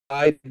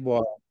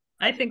sidewalk.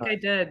 I think I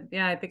did.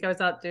 Yeah, I think I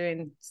was out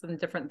doing some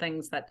different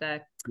things that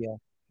day. Yeah.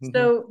 Hmm.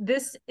 So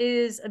this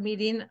is a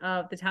meeting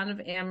of the Town of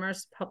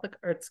Amherst Public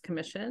Arts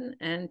Commission,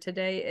 and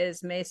today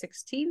is May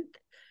 16th.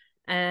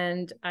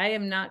 And I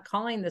am not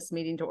calling this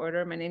meeting to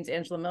order. My name's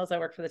Angela Mills. I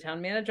work for the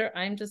town manager.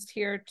 I'm just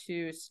here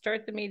to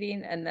start the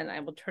meeting, and then I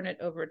will turn it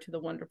over to the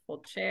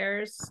wonderful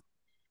chairs.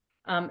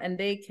 And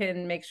they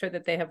can make sure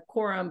that they have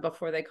quorum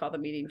before they call the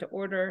meeting to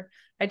order.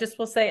 I just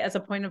will say as a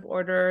point of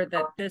order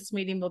that this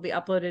meeting will be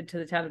uploaded to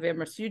the Town of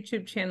Amherst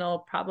YouTube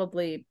channel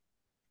probably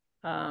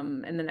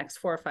in the next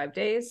 4 or 5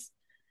 days.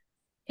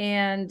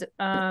 And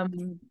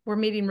we're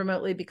meeting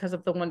remotely because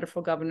of the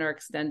wonderful governor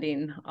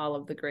extending all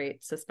of the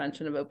great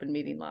suspension of open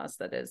meeting laws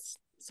that is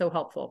so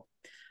helpful.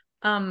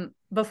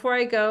 Before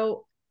I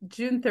go,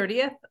 June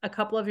 30th, a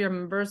couple of your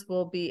members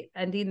will be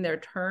ending their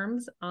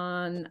terms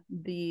on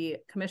the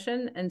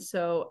commission. And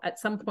so at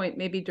some point,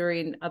 maybe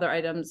during other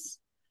items,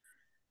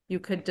 you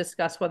could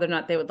discuss whether or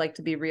not they would like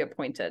to be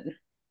reappointed.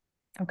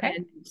 Okay.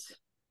 And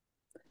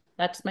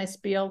that's my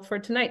spiel for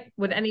tonight.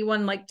 Would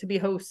anyone like to be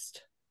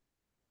host?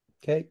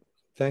 Okay.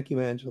 Thank you,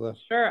 Angela.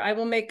 Sure, I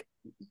will make.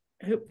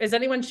 Who is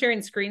anyone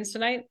sharing screens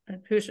tonight?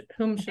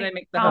 Whom should I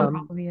make the host?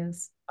 Probably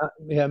is.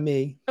 Yeah,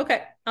 me.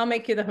 Okay, I'll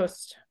make you the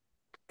host.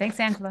 Thanks,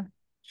 Angela.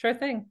 Sure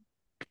thing.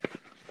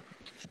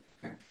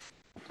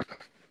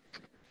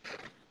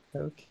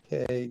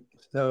 Okay.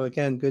 So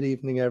again, good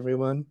evening,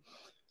 everyone.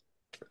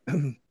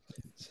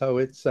 So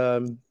it's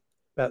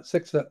about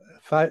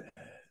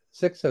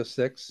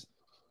 6:06,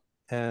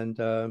 and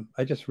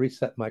I just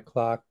reset my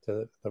clock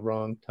to the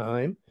wrong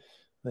time.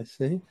 I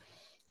see.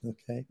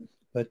 Okay.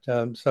 But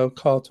so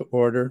call to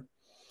order.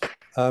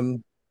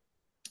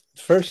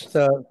 First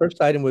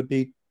item would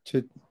be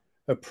to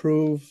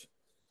approve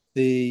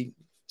the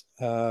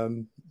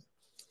um,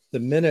 the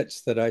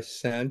minutes that I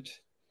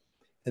sent,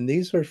 and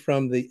these are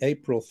from the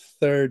April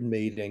 3rd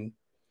meeting.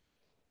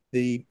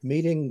 The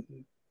meeting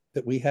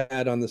that we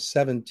had on the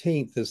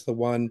 17th is the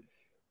one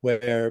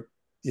where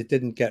it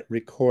didn't get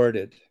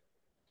recorded.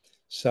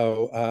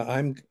 So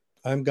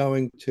I'm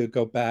going to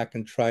go back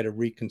and try to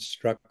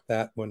reconstruct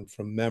that one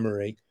from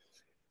memory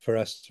for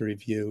us to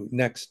review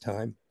next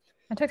time.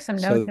 I took some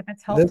notes So if it's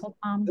this helpful,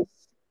 Tom.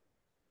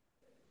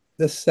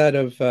 this set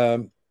of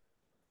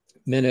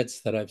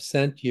minutes that I've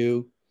sent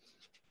you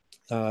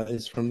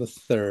is from the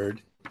 3rd.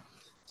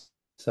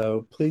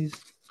 So please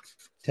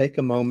take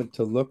a moment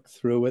to look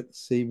through it,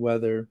 see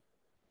whether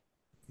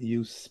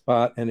you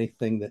spot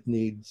anything that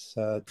needs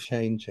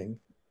changing.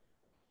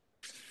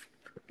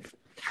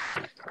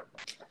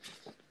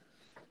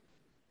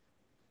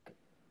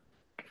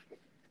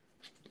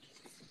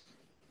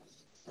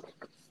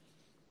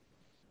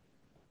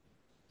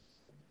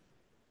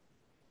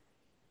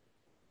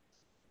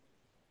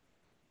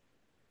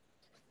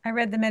 I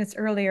read the minutes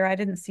earlier. I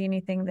didn't see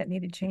anything that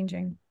needed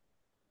changing.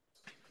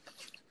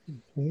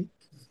 Okay.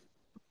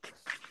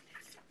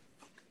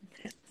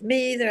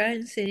 Me either. I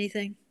didn't see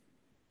anything,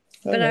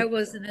 but I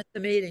wasn't at the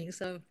meeting,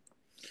 so.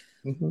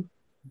 Mm-hmm.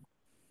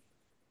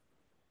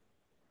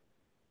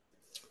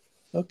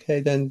 Okay,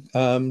 then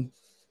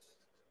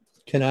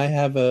can I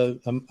have a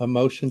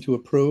motion to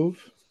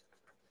approve?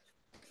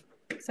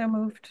 So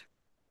moved.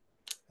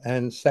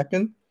 And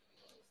second?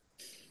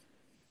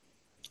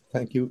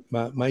 Thank you,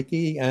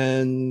 Mikey.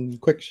 And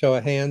quick show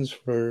of hands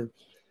to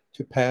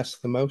pass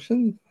the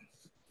motion.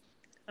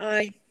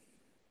 Aye.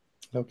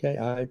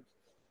 Okay,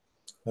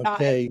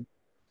 okay.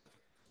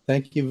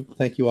 Thank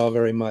you all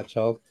very much.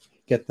 I'll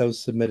get those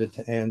submitted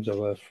to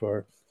Angela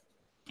for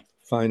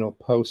final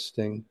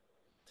posting.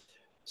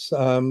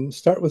 So,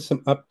 start with some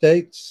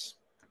updates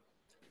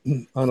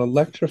on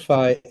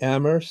Electrify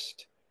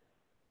Amherst.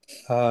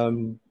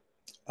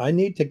 I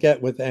need to get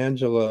with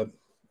Angela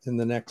in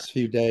the next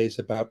few days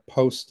about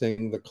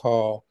posting the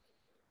call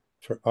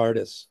for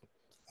artists.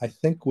 I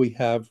think we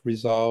have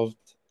resolved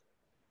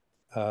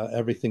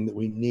everything that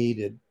we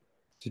needed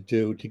to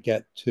do to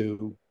get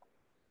to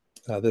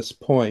this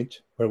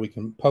point where we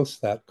can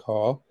post that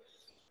call.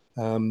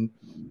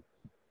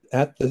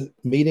 At the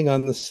meeting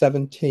on the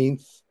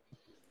 17th,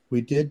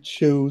 we did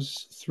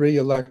choose 3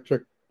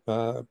 electric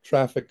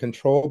traffic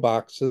control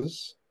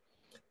boxes.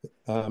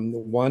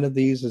 One of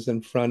these is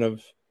in front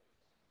of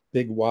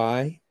Big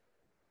Y.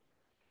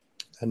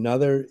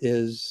 Another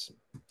is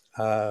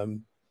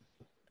um,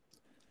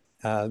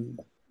 on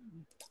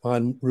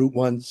Route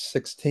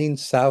 116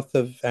 south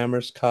of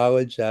Amherst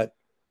College at,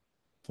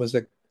 was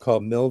it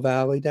called Mill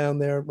Valley down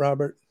there,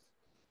 Robert?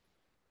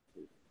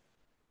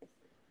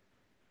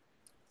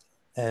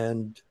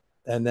 And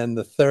then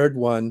the third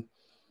one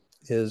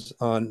is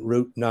on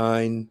Route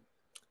 9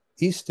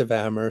 east of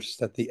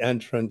Amherst at the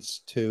entrance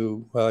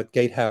to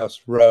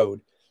Gatehouse Road,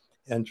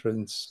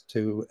 entrance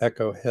to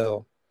Echo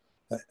Hill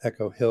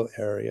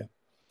area.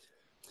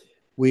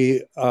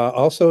 We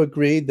also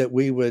agreed that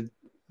we would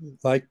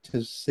like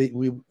to see,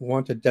 we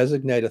want to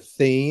designate a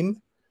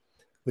theme,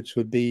 which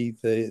would be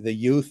the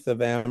youth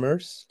of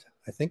Amherst.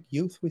 I think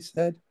youth, we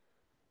said.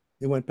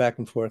 We went back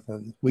and forth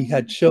on, we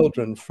had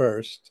children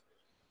first.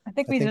 I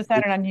think we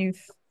decided on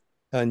youth.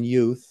 On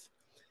youth.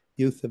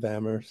 Youth of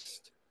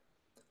Amherst.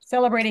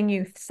 Celebrating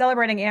youth,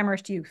 celebrating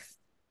Amherst youth.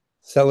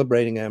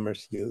 Celebrating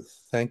Amherst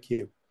Youth. Thank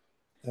you.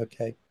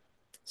 Okay.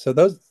 So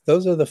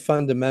those are the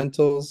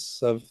fundamentals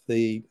of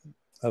the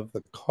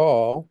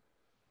call.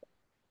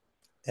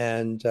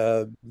 And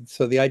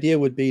so the idea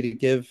would be to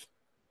give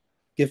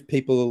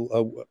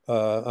people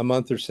a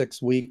month or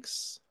 6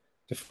 weeks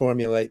to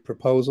formulate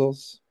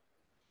proposals,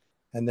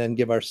 and then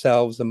give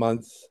ourselves a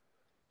month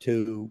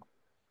to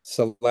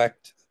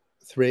select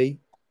 3,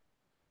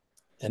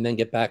 and then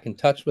get back in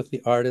touch with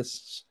the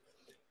artists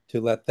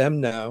to let them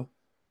know,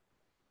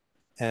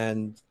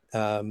 and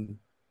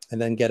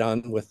then get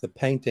on with the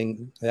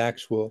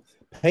actual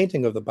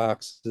painting of the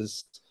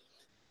boxes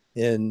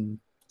in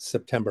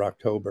September,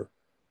 October,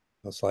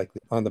 most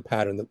likely, on the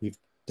pattern that we've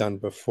done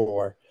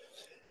before.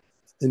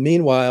 And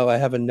meanwhile, I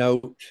have a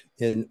note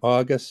in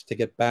August to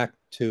get back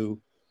to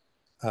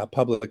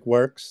Public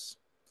Works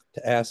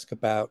to ask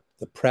about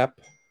the prep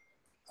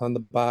on the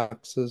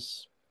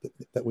boxes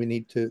that we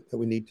need to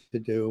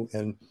do,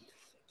 and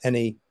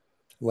any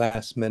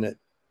last minute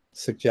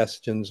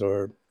suggestions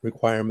or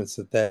requirements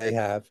that they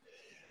have.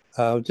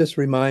 Just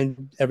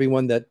remind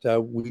everyone that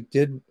we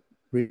did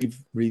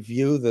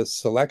review the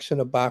selection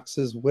of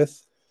boxes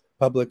with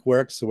Public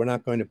Works, so we're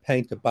not going to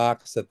paint a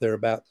box that they're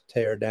about to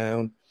tear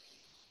down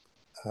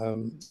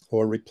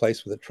or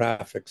replace with a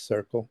traffic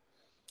circle.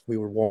 We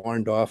were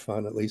warned off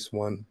on at least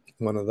one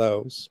of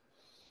those.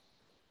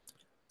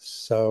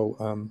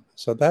 So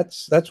so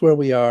that's where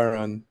we are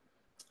on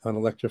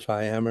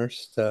Electrify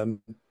Amherst.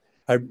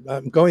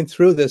 I'm going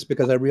through this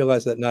because I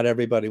realized that not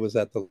everybody was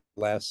at the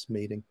last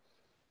meeting.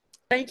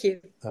 Thank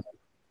you.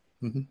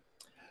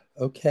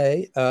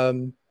 Okay.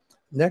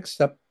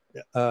 Next up,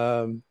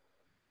 update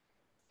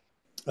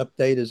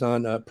is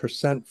on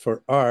Percent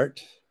for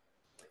Art,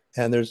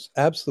 and there's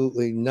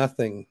absolutely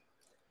nothing.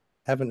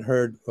 Haven't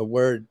heard a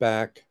word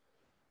back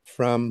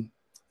from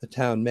the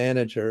town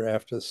manager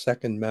after the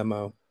second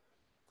memo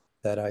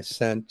that I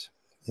sent.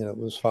 It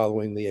was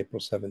following the April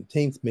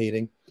 17th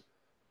meeting,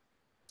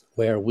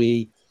 where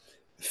we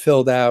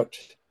filled out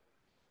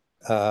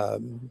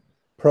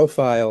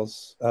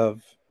profiles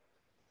of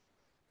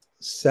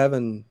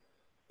 7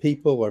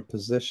 people or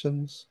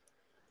positions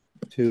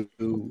to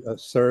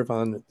serve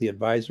on the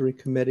advisory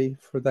committee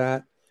for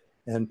that,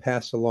 and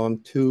pass along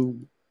 2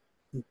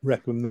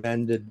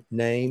 recommended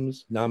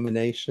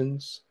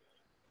nominations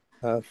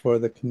for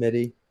the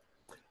committee.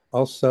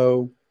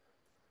 Also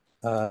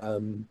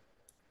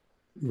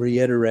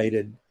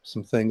reiterated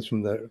some things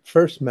from the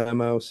first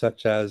memo,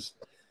 such as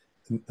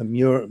a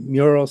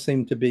mural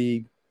seemed to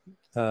be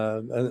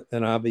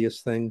an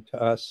obvious thing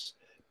to us,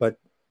 but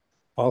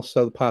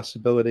also the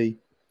possibility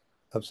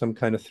of some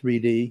kind of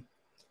 3D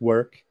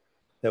work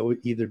that would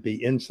either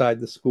be inside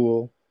the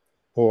school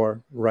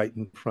or right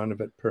in front of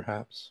it,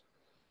 perhaps.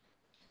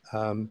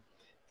 And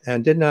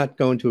did not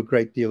go into a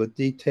great deal of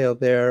detail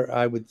there.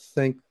 I would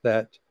think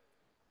that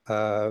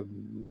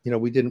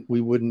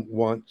we wouldn't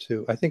want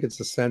to. I think it's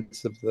the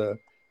sense of the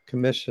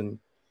commission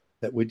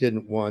that we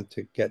didn't want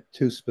to get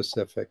too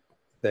specific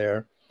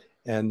there,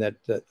 and that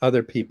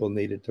other people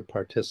needed to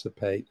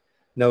participate,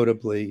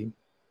 notably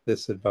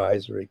this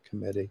advisory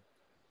committee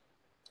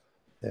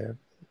there.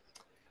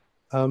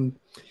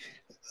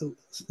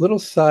 Little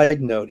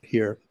side note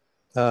here.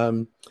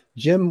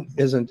 Jim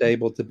isn't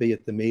able to be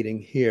at the meeting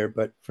here,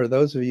 but for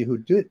those of you who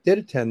did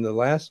attend the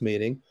last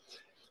meeting,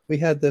 we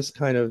had this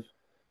kind of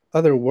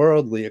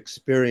otherworldly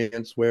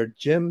experience where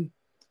Jim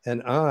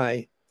and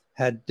I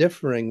had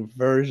differing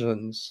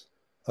versions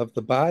of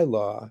the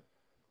bylaw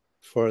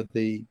for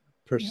the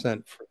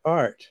Percent for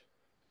Art.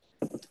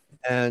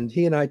 And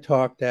he and I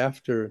talked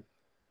after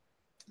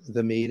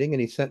the meeting,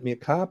 and he sent me a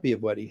copy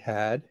of what he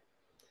had.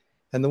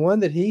 And the one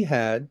that he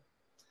had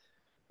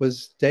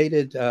was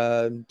dated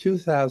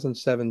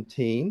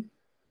 2017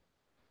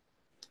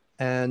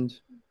 and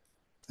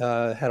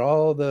had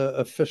all the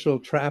official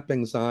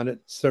trappings on it,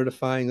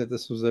 certifying that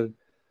this was a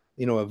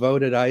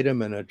voted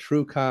item and a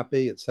true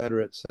copy, et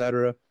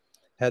cetera,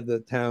 had the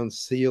town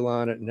seal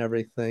on it and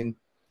everything.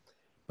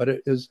 But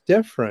it was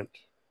different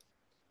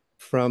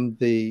from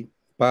the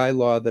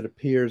bylaw that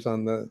appears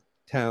on the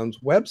town's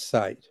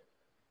website.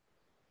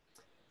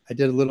 I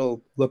did a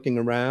little looking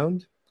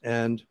around,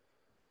 and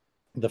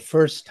the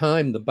first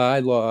time the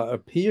bylaw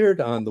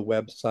appeared on the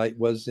website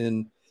was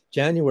in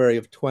January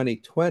of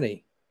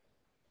 2020,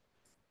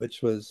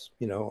 which was,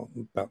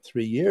 about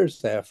 3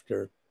 years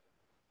after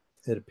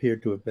it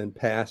appeared to have been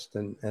passed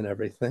and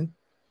everything.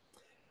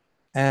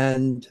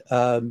 And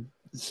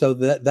so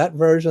that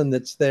version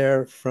that's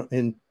there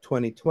in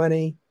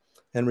 2020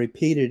 and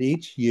repeated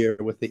each year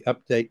with the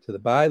update to the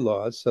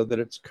bylaws so that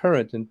it's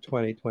current in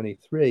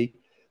 2023,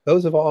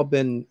 those have all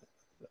been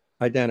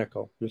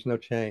identical. There's no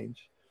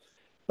change.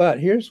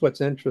 But here's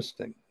what's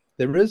interesting.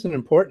 There are some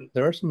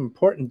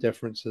important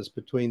differences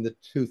between the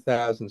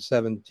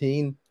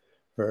 2017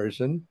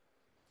 version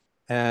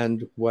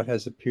and what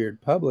has appeared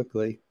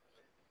publicly.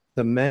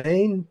 The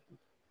main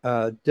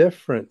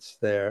difference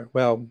there,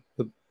 well,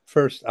 the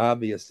first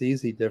obvious,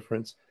 easy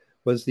difference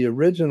was the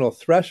original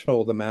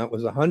threshold amount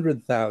was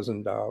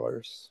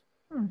 $100,000.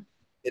 Hmm.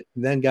 It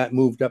then got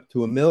moved up to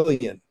 $1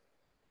 million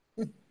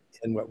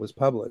in what was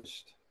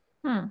published.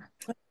 Hmm.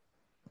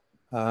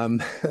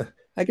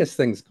 I guess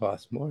things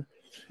cost more.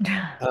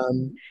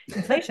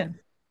 Inflation.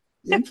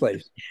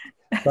 Inflation.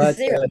 But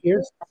Zero.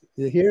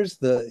 here's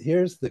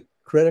the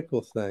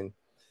critical thing.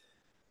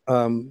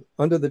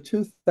 Under the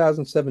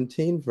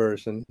 2017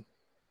 version,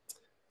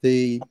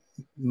 the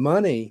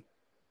money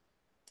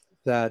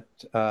that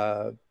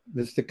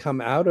was to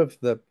come out of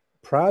the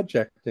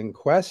project in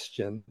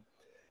question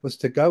was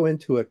to go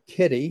into a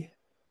kitty,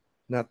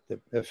 not the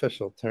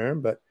official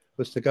term, but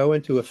was to go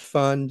into a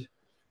fund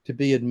to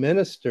be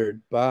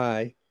administered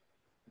by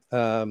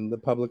the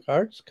Public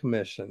Arts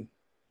Commission.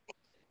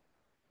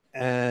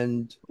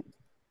 And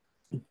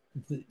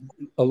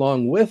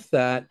along with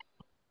that,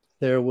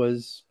 there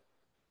was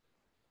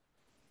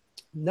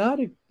not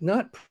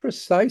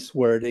precise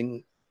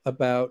wording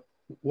about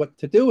what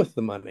to do with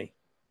the money.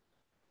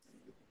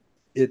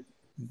 It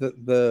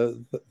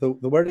the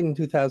wording in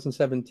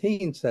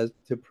 2017 says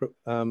to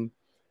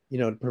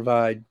to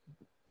provide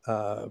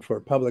for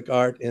public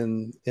art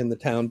in the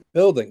town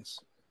buildings.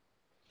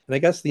 And I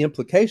guess the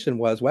implication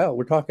was, well,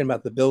 we're talking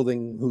about the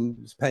building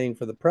who's paying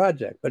for the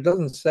project, but it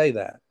doesn't say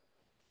that.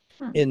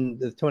 In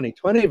the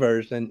 2020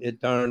 version,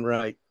 it darn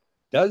right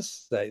does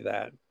say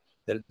that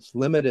it's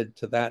limited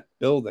to that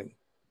building.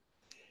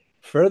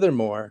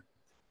 Furthermore,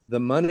 the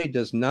money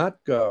does not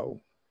go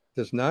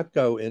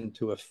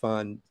into a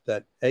fund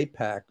that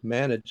APAC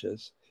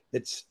manages.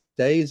 It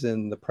stays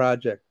in the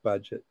project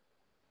budget.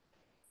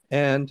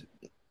 And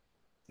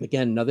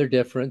again, another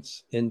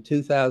difference in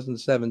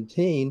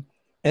 2017,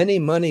 any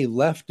money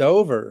left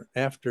over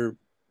after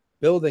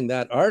building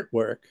that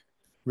artwork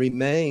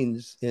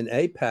remains in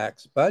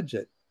APAC's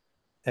budget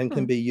and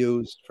can be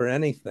used for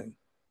anything.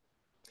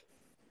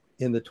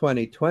 In the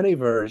 2020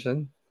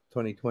 version,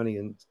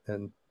 2020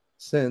 and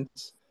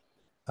since,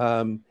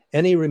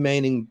 any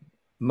remaining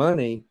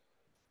money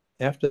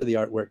after the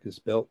artwork is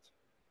built,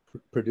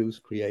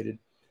 produced, created,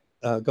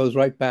 goes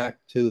right back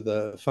to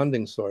the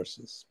funding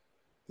sources.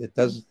 It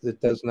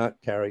does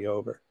not carry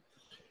over.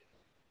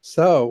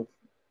 So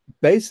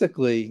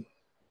basically,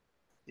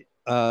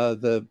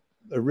 the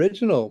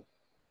original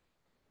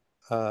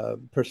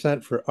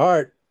percent for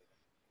art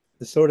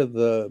is sort of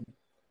the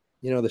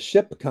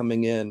ship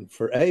coming in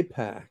for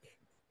APAC.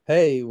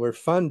 Hey, we're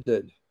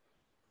funded.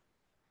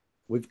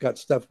 We've got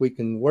stuff we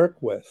can work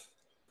with.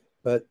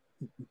 But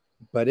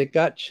it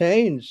got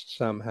changed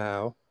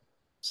somehow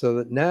so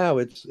that now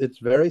it's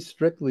very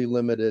strictly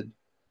limited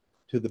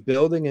to the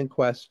building in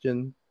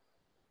question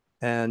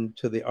and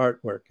to the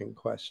artwork in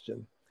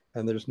question.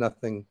 And there's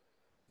nothing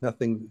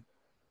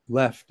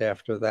left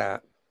after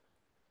that.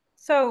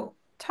 So,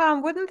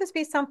 Tom, wouldn't this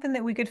be something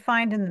that we could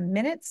find in the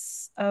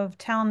minutes of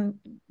town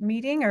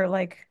meeting or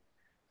like?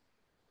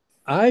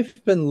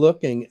 I've been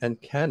looking and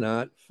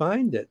cannot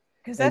find it.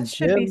 Because And that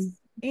should be Jim,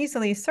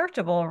 easily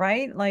searchable,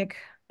 right? Like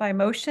by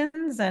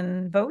motions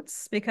and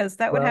votes, because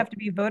that would well, have to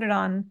be voted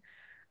on.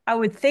 I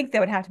would think that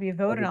would have to be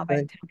voted on by the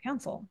think town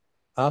council.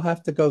 I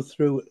have to go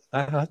through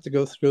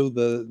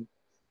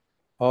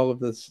all of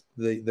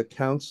the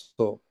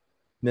council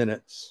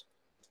minutes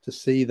to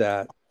see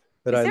that.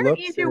 But Is I there an looked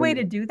easier way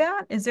to in, do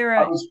that? Is there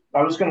I was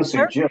going to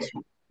clerk? suggest,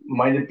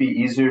 might it be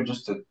easier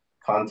just to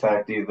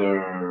contact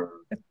either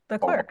The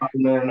clerk?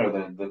 Alderman or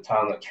the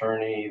town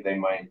attorney? They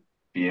might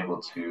be able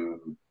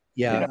to,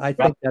 yeah, I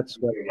think that's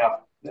what, we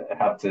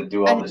have to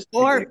do all And this.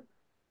 or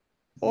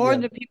Yeah.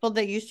 the people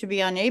that used to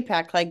be on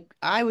APAC, like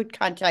I would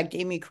contact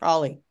Amy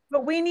Crawley.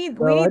 But we need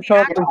Well, I the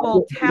talked to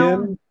actual Jim.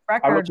 town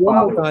record. Jim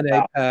was vote. on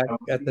APAC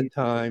at the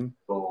time.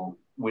 So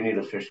we need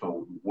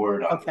official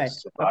word on Okay.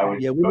 this. So I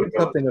would Yeah, we need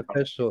something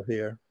official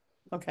here.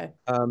 Okay.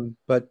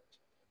 But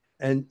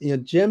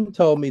Jim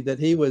told me that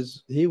he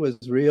was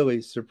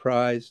really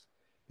surprised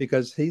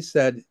because he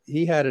said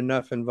he had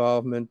enough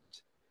involvement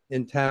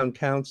in town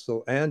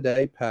council and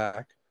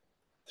APAC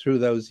through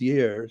those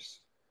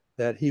years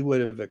that he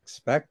would have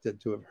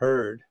expected to have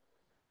heard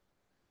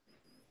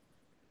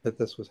that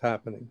this was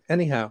happening.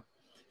 Anyhow,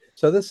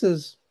 so this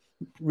is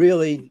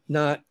really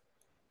not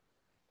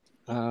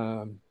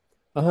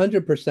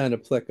 100%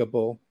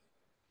 applicable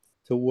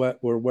to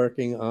what we're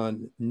working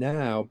on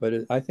now,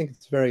 but I think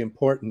it's a very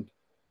important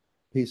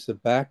piece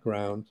of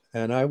background.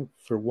 And I,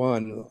 for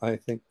one, I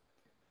think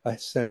I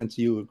sense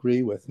you all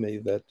agree with me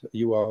that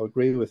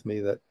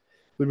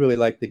we'd really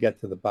like to get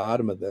to the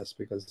bottom of this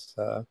because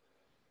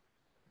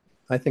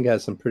I think it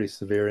has some pretty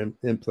severe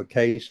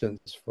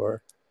implications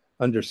for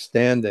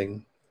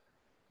understanding,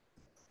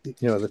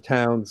 the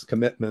town's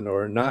commitment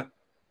or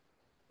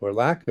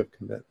lack of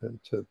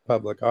commitment to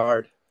public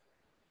art,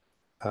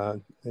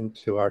 and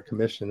to our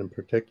commission in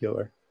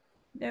particular.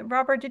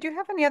 Robert, did you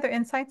have any other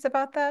insights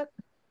about that?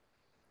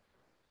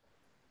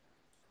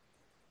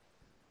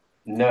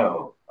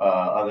 No,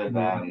 other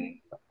than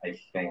I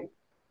think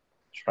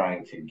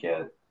trying to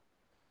get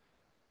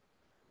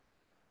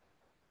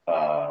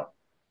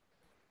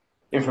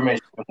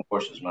information from the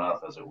horse's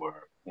mouth, as it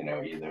were.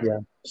 either Yeah.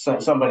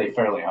 somebody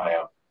fairly high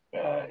up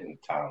in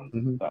town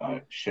Mm-hmm.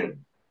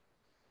 should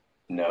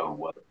know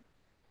what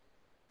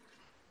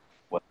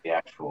the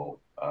actual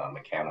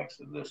mechanics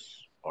of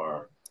this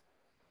are.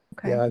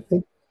 Okay. Yeah,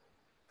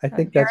 I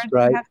think that's Karen, do you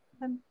right. have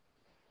something?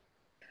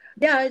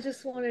 Yeah, I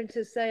just wanted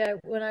to say,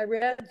 when I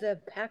read the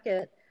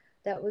packet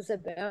that was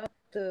about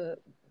the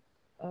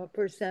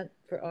percent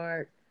for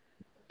art,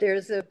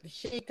 there's a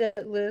sheet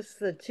that lists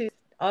the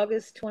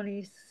August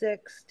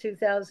 26,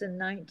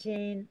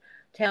 2019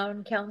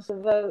 town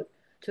council vote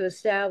to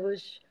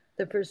establish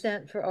the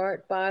percent for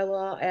art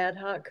bylaw ad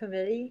hoc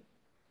committee.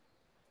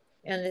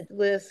 And it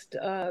lists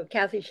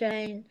Kathy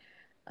Shane,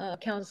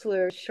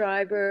 Councillor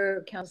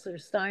Schreiber, Councillor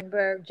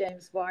Steinberg,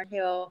 James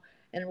Barnhill,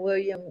 and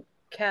William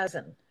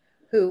Kazan,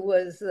 who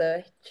was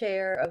the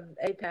chair of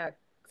APAC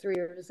 3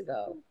 years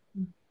ago.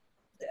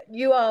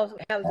 You all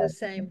have the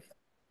same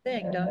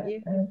thing, don't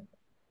you?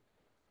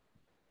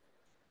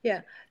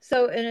 Yeah.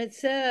 So, and it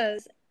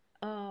says,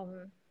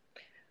 in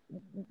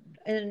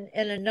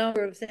a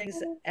number of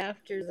things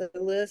after the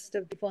list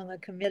of people on the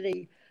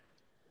committee,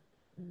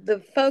 the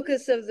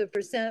focus of the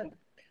percent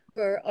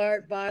for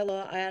art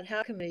bylaw ad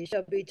hoc committee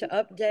shall be to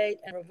update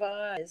and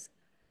revise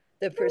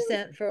the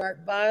percent for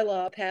art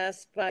bylaw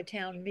passed by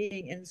town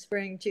meeting in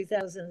spring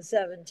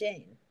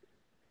 2017.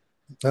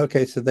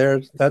 Okay, so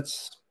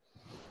that's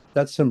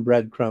some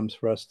breadcrumbs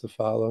for us to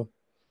follow.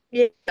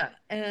 Yeah,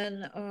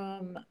 and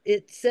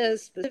it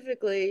says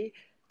specifically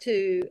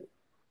to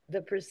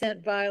the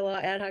percent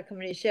bylaw ad hoc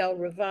committee shall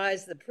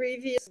revise the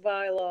previous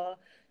bylaw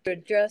to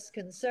address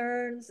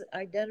concerns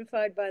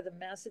identified by the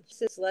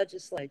Massachusetts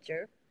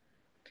legislature,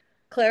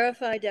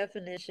 clarify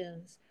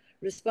definitions,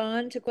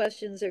 respond to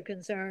questions or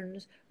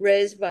concerns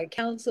raised by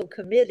council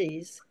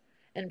committees,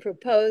 and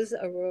propose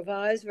a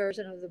revised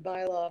version of the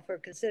bylaw for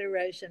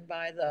consideration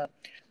by the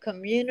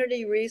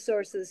Community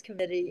Resources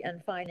Committee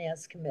and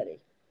Finance Committee.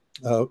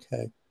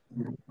 Okay.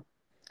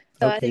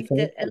 So Okay, I think thank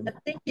that, and you. I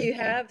think you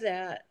have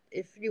that.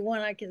 If you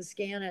want, I can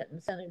scan it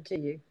and send it to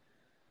you.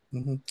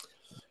 Mm-hmm.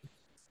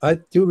 I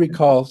do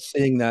recall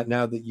seeing that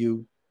now that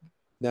you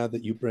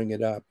bring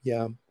it up.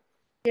 Yeah.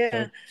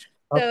 Yeah.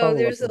 I'll So follow up.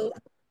 there's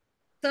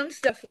some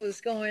stuff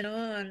was going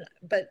on,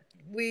 but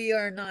we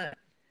are not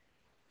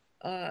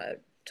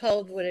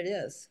told what it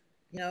is.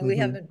 We Mm-hmm.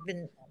 haven't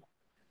been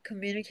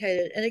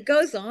communicated, and it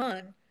goes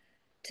on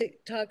to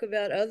talk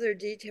about other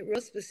real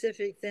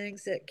specific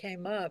things that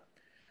came up.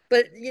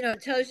 But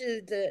it tells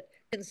you that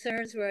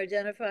concerns were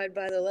identified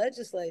by the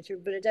legislature,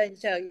 but it doesn't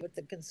tell you what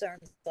the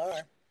concerns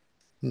are.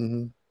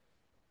 Mm-hmm.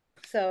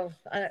 So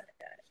I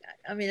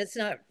mean, it's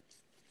not.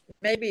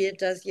 Maybe it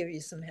does give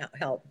you some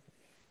help.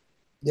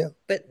 Yeah.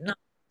 But not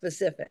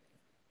specific.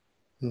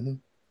 Mm-hmm.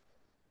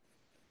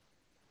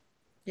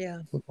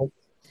 Yeah. Okay.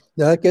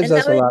 Now that gives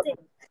us a lot.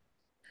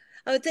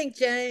 I would think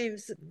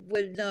James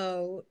would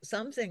know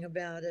something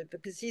about it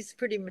because he's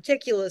pretty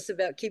meticulous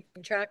about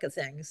keeping track of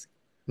things.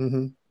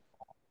 Mm-hmm.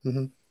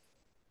 Mm-hmm.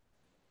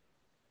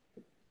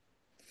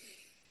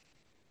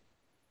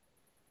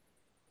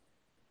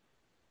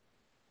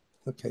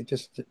 Okay,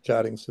 just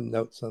jotting some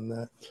notes on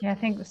that. Yeah, I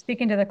think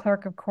speaking to the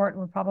clerk of court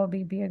would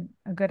probably be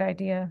a good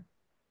idea.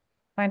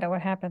 Find out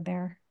what happened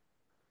there.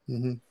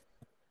 Mm-hmm.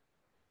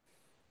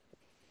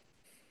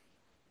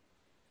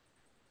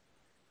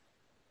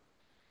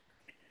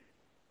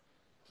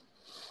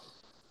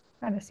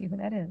 Trying to see who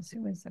that is.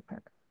 Who is the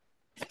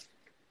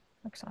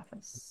clerk's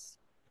office?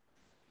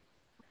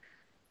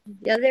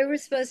 Yeah, they were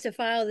supposed to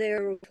file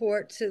their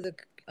report to the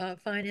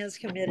Finance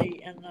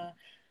Committee and the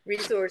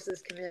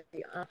Resources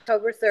Committee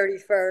October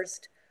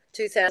 31st,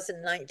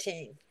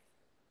 2019.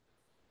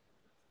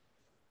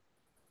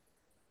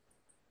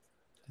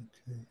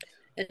 Okay.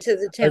 And to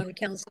the town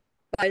council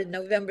by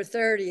November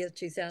 30th,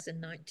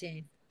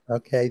 2019.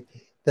 Okay,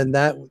 then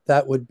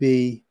that would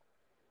be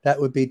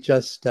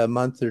just a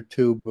month or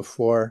two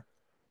before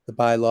the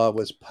bylaw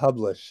was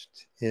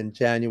published in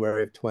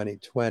January of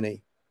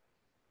 2020.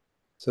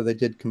 So they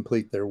did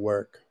complete their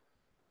work.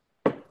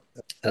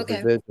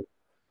 Okay. Revision.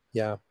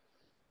 Yeah.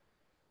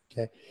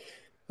 Okay.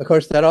 Of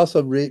course, that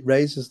also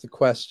raises the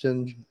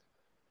question,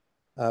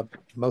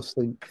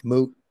 mostly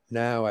moot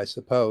now, I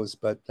suppose,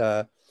 but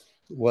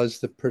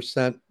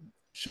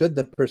should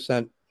the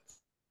percent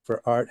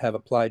for art have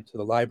applied to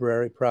the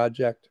library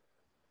project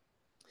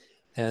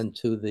and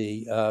to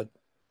the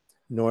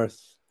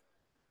North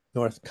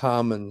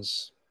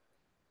Commons,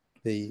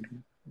 the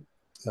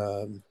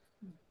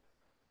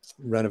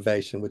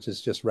renovation, which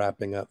is just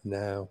wrapping up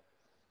now?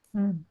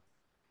 Yeah,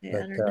 but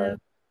I don't know.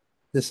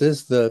 This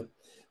is the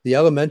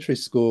elementary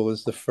school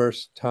is the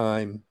first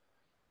time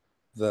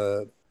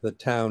the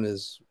town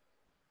is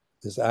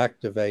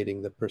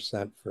activating the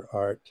percent for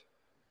art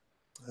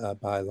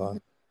bylaw.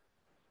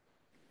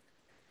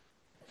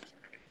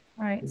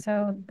 All right,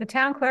 so the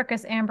town clerk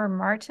is Amber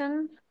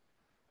Martin.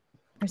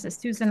 Or is it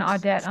Susan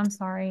Audette? I'm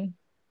sorry.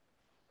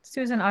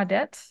 Susan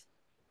Audette.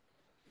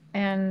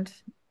 And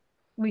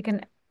we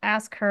can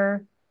ask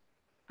her,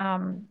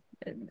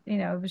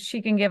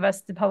 she can give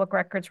us the public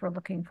records we're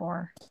looking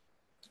for.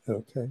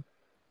 Okay.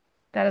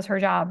 That is her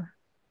job.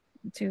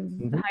 to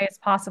the Mhm.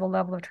 highest possible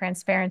level of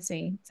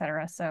transparency, et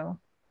cetera. So,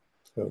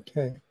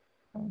 Okay.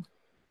 Oh. All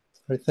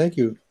right. Thank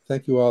you.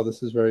 Thank you all.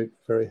 This is very,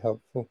 very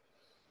helpful.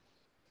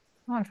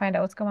 I want to find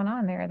out what's going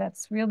on there.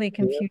 That's really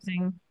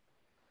confusing.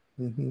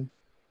 Mhm.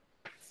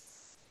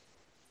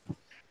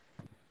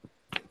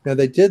 Now,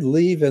 they did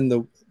leave in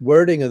the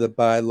wording of the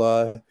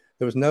bylaw,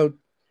 there was no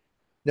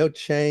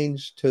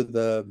change to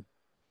the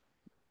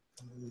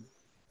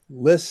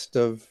list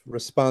of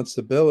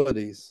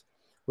responsibilities,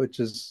 which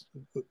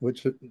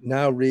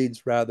now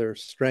reads rather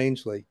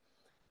strangely,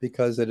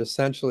 because it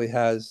essentially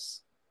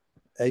has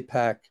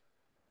APAC,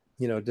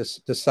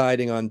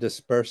 deciding on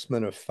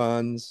disbursement of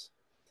funds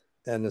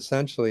and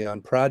essentially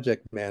on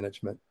project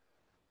management.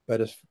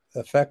 But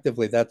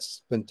effectively,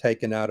 that's been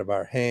taken out of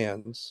our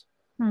hands.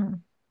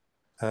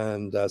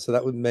 And so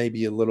that would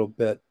maybe a little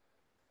bit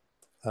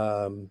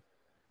odd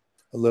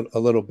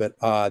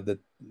that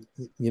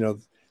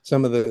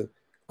some of the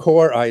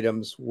core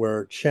items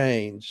were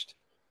changed,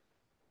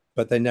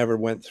 but they never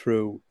went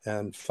through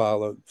and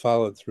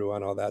followed through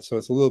on all that. So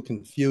it's a little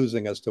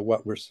confusing as to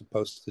what we're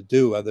supposed to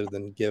do other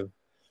than give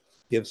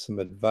some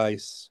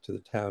advice to the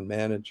town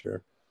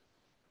manager.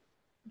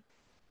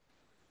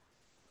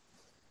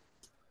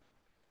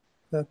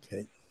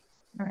 Okay.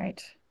 All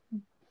right.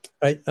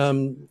 Right.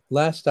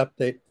 Last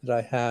update that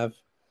I have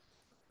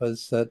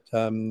was that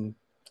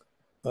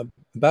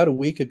about a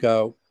week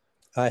ago,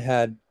 I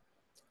had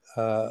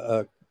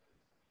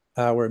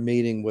our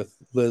meeting with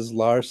Liz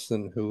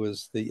Larson, who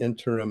is the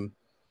interim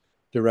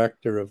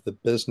director of the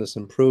Business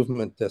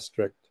Improvement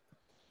District.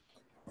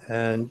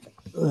 And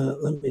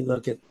let me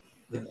look at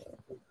the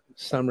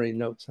summary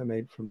notes I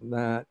made from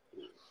that.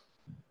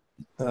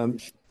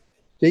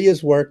 She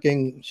is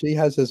working, she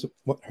has as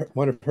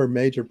one of her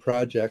major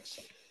projects,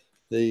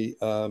 the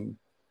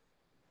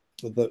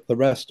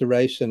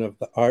restoration of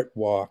the art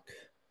walk,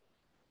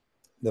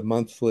 the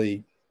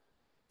monthly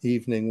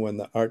evening when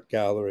the art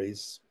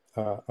galleries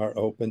are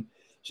open.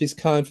 She's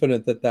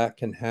confident that that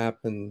can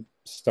happen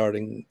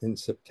starting in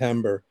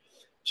September.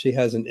 She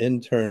has an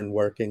intern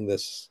working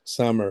this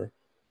summer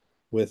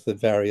with the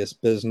various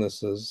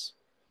businesses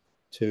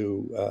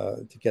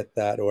to get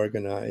that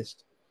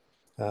organized.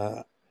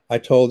 I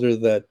told her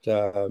that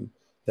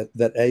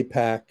that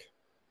APAC,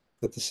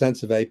 that the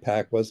sense of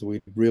APAC was that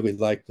we'd really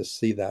like to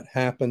see that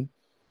happen.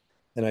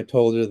 And I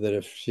told her that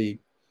if she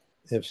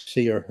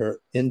or her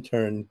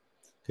intern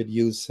could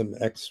use some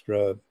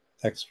extra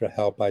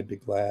help, I'd be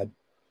glad.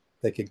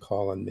 They could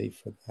call on me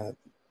for that.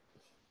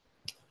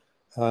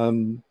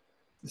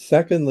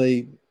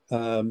 Secondly,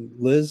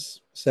 Liz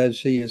says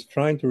she is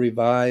trying to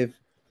revive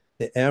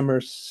the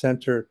Amherst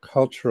Center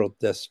Cultural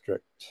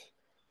District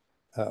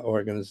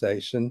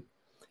organization,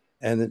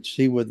 and that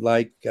she would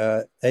like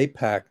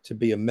APAC to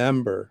be a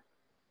member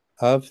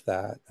of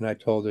that. And I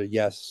told her,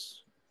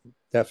 yes,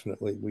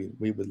 definitely,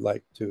 we would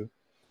like to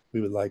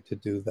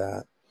do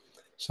that.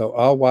 So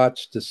I'll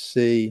watch to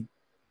see.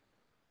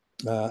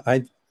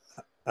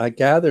 I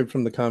gathered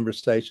from the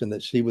conversation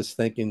that she was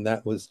thinking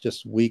that was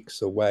just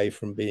weeks away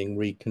from being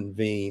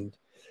reconvened.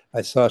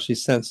 I saw she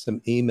sent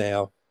some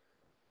email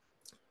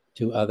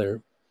to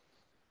other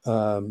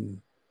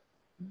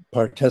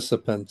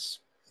participants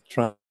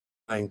trying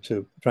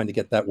to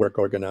get that work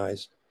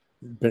organized,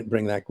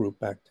 bring that group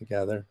back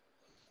together.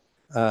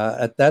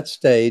 At that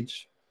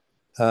stage,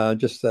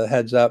 just a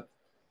heads up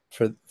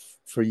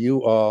for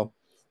you all,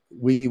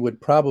 we would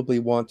probably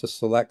want to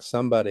select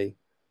somebody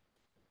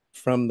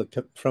from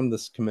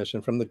this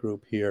commission, from the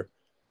group here,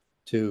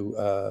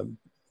 to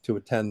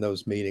attend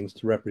those meetings,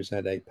 to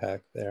represent APAC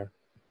there.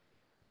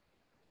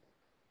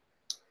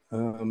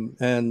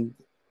 And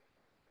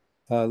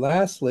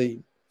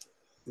lastly,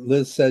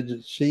 Liz said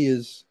that she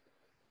is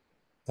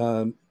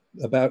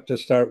about to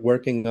start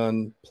working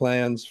on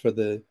plans for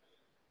the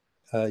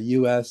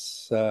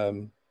U.S.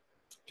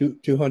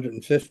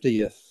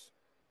 250th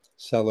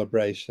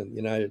celebration,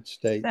 United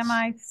States.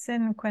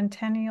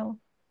 Semi-cinquentennial.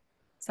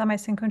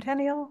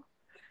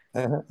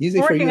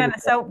 Easy for you.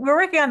 So we're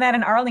working on that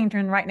in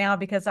Arlington right now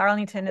because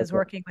Arlington is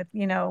working with,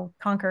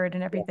 Concord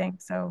and everything.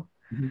 So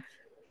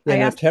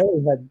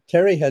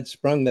Terry had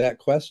sprung that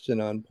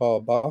question on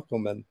Paul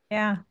Bockelman.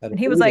 Yeah. And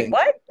he was like,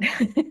 what?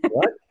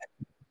 What?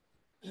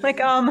 Like,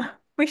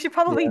 we should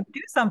probably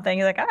do something.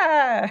 He's like,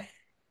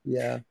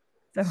 Yeah.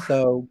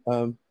 So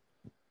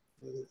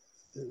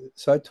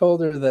I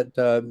told her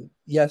that,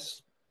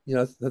 yes,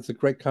 that's a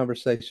great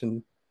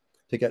conversation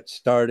to get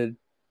started,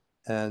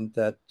 and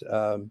that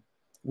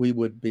we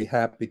would be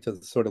happy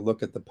to sort of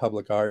look at the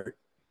public art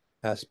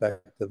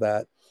aspect of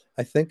that.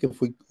 I think if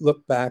we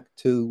look back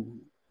to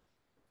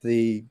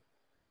the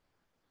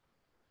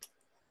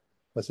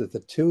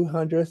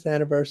 200th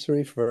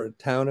anniversary for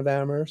Town of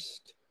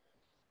Amherst,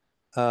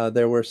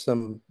 there were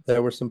some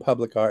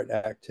public art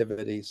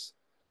activities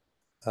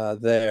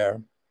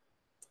there,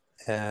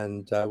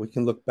 and we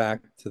can look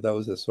back to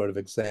those as sort of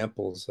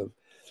examples of,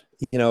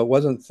 it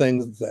wasn't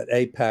things that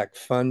APAC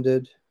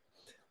funded.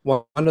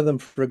 One of them,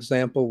 for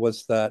example,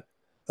 was that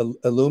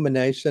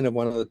illumination of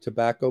one of the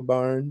tobacco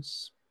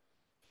barns.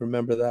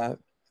 Remember that?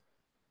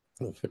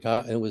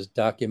 It was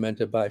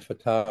documented by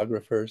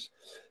photographers.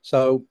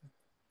 So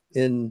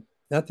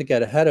not to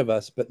get ahead of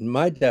us, but in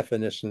my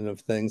definition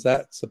of things,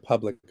 that's a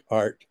public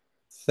art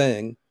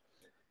thing.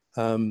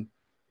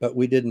 But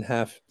we didn't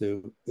have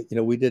to,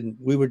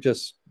 we were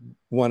just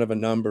one of a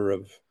number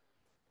of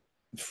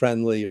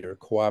friendly or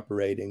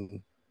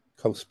cooperating,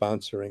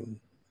 co-sponsoring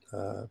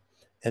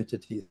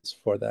entities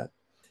for that.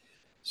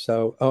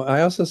 So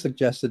I also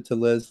suggested to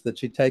Liz that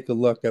she take a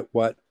look at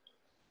what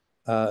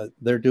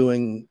they're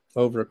doing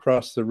over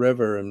across the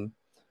river in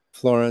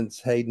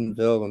Florence,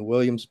 Haydenville, and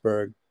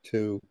Williamsburg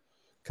to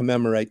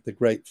commemorate the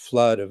Great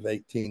Flood of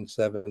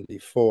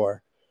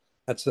 1874.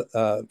 That's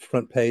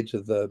front page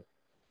of the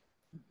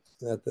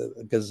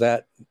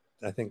Gazette,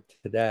 I think,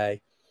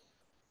 today.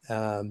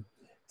 And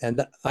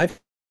I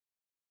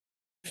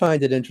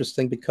find it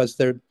interesting because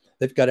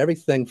they've got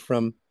everything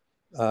from,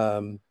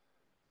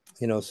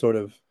 sort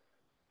of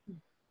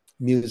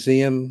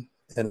museum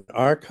and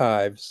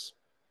archives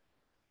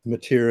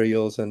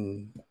materials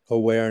and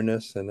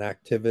awareness and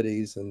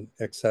activities and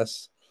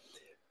access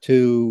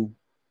to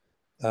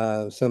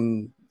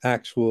some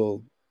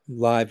actual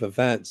live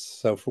events.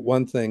 So for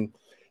one thing,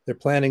 they're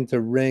planning to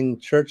ring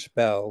church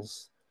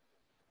bells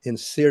in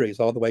series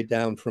all the way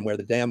down from where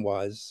the dam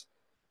was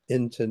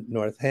into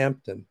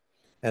Northampton.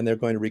 And they're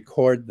going to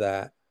record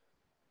that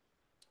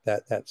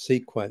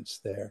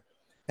sequence there.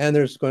 And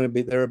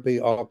there'll be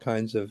all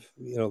kinds of,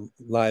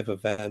 live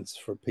events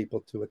for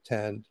people to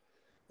attend.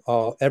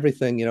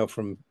 Everything,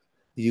 from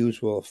the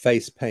usual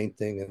face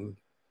painting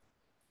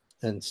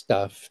and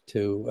stuff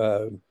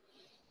to,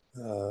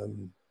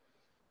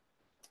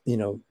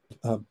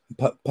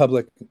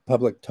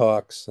 public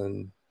talks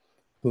and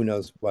who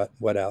knows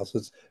what else.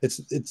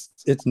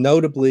 It's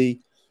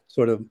notably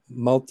sort of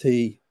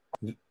multimodal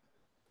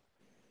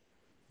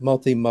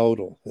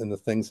in the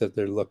things that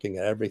they're looking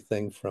at.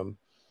 Everything from,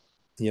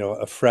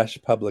 a fresh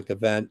public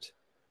event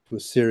to a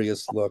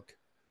serious look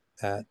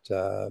at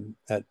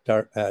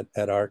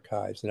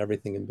archives and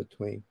everything in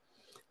between.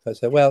 So I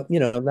said, well,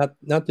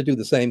 not to do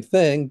the same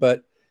thing,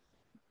 but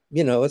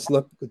let's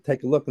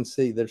take a look and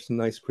see. There's some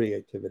nice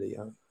creativity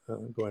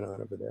going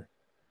on over there.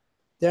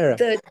 Dara.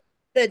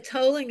 The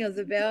tolling of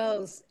the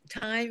bells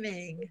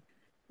timing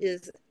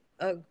is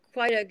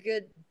quite a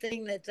good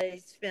thing that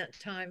they spent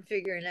time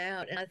figuring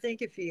out. And I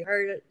think if you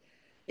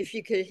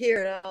could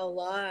hear it all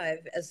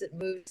live as it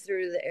moves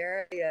through the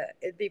area,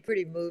 it'd be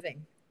pretty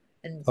moving.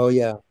 And oh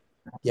yeah,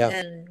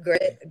 and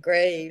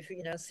grave,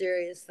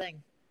 serious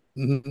thing.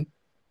 Mm-hmm.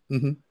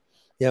 Mm-hmm.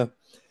 Yeah,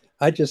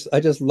 I just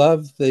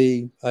love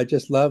the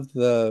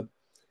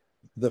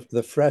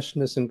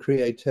freshness and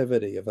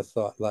creativity of a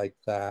thought like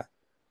that.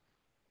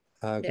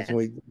 Because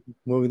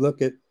when we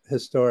look at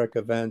historic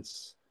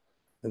events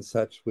and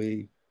such,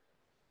 we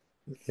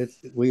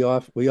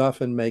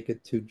often make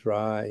it too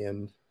dry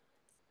and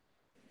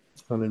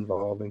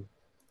uninvolving.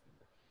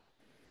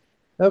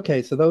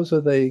 Okay, so those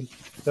are the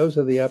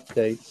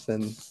updates.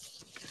 And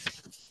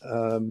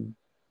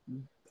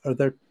are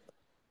there,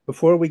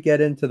 before we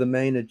get into the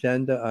main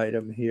agenda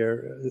item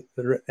here,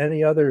 are there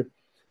any other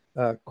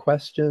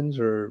questions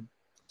or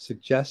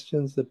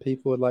suggestions that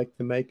people would like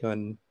to make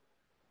on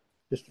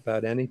just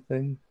about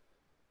anything?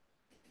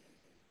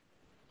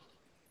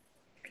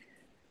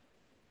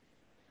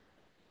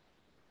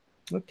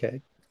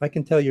 Okay, I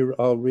can tell you're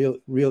all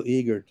real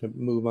eager to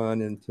move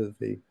on into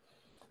the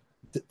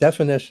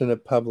definition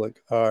of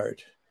public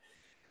art.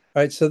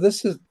 All right, so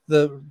this is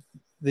the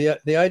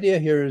idea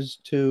here is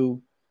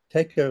to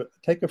take a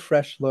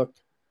fresh look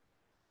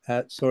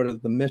at sort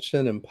of the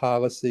mission and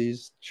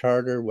policies,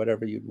 charter,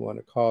 whatever you'd want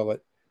to call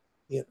it,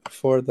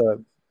 for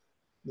the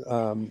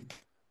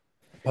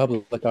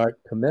Public Art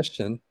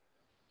Commission.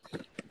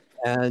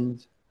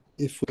 And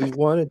if we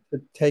wanted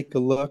to take a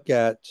look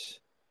at,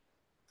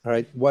 all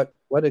right, what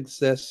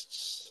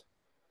exists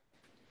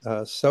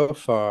so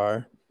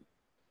far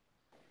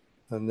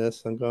on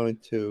this, I'm going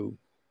to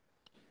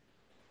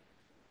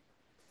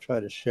try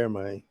to share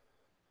my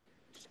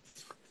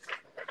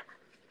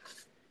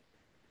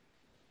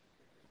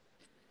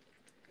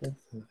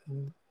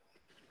okay.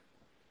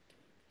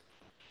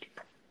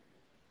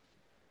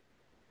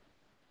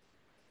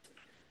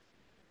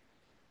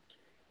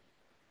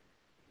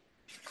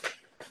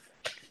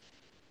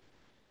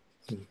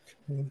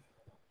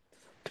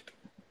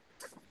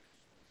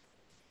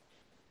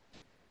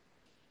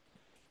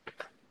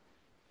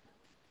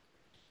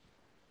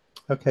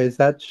 Okay, is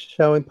that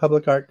showing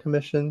Public Art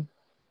Commission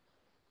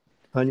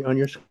on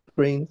your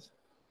screens?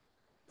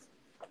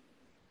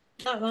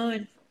 Not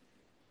mine.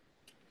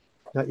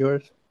 Not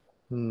yours?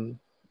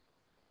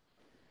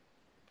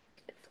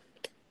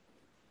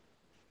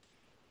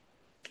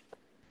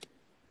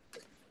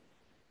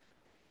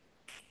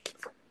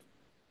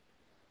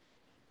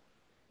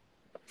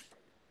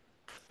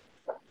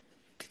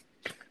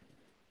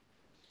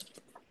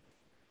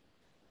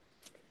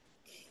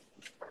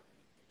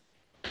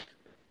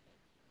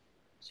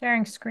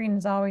 Sharing screen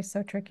is always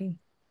so tricky.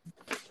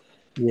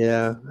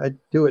 Yeah, I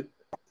do it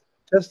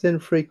just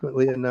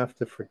infrequently enough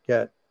to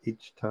forget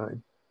each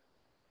time.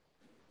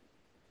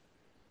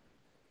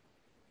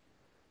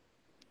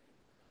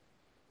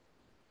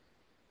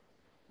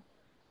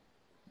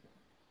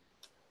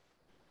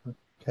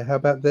 Okay, how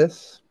about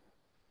this?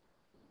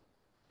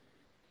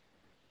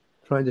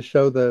 Trying to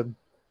show the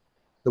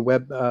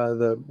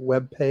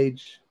web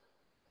page.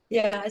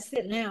 Yeah, I see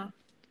it now.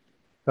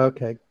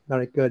 Okay, all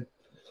right, good.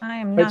 I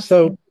am Right, not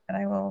so seeing it, but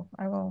I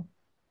will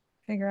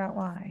figure out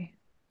why.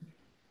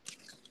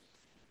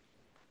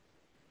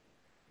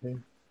 okay.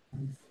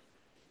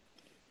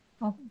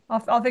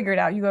 I'll figure it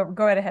out. You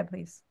go right ahead,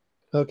 please.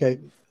 Okay.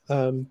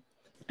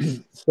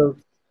 So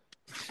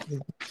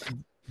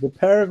the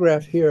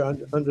paragraph here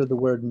under the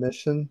word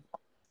mission,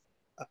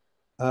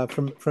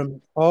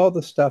 from all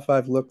the stuff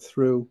I've looked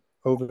through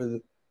over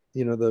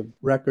the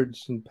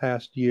records in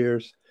past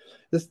years,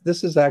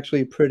 this is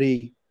actually a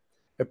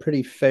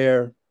pretty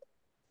fair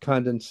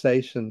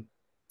condensation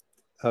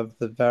of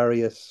the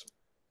various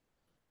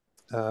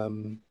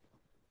um,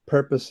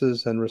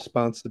 purposes and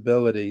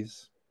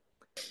responsibilities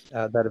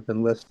that have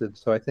been listed.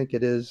 So I think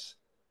it is,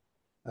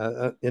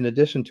 in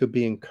addition to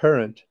being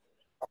current,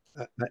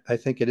 I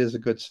think it is a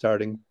good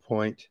starting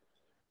point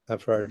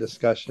for our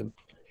discussion.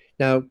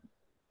 Now,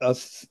 I'll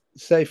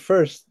say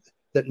first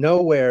that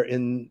nowhere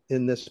in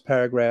this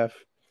paragraph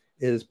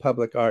is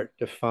public art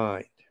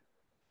defined.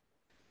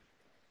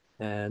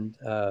 And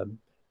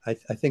I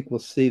think we'll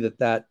see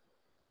that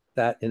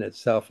in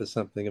itself is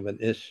something of an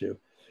issue.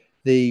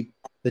 The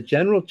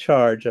general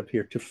charge up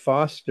here to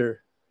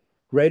foster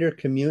greater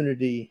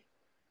community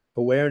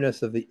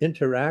awareness of the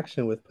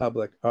interaction with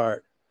public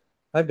art.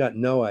 I've got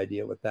no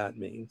idea what that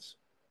means.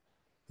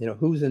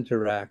 Whose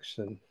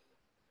interaction?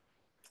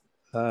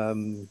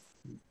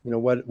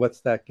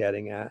 What's that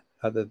getting at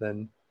other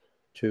than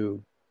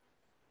to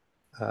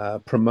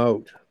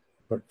promote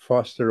or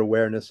foster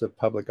awareness of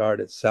public art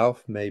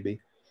itself, maybe.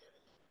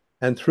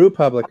 And through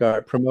public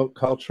art, promote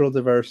cultural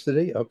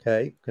diversity.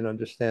 Okay, can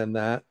understand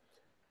that.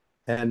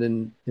 And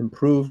an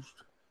improved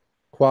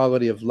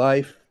quality of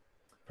life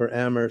for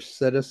Amherst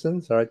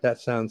citizens. All right, that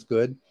sounds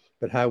good.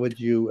 But how would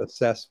you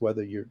assess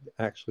whether you're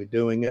actually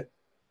doing it?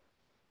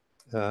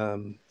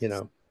 Not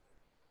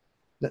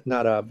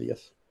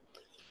obvious.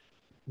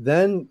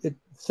 Then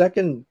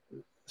second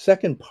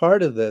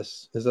part of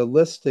this is a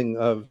listing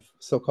of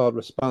so-called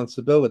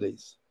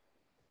responsibilities.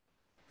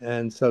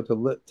 And so to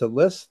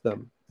list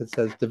them, it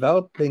says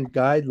developing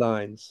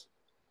guidelines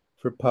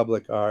for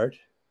public art,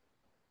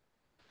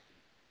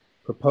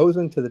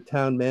 proposing to the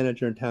town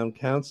manager and town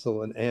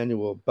council an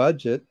annual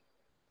budget,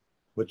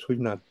 which we've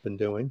not been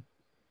doing,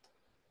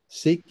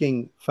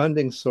 seeking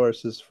funding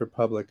sources for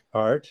public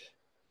art,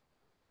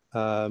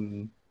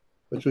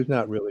 which we've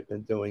not really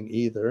been doing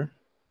either,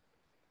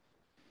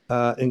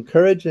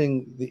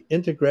 encouraging the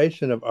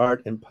integration of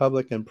art in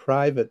public and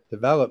private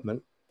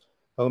development.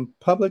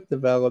 Public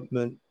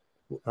development,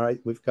 all right,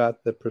 we've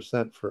got the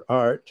percent for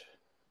art.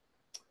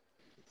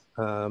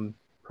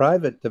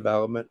 Private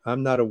development,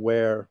 I'm not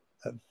aware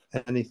of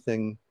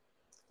anything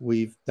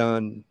we've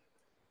done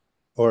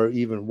or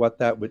even what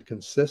that would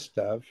consist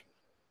of.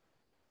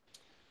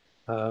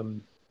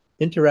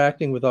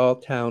 Interacting with all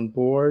town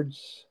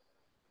boards.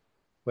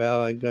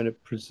 Well, I'm going to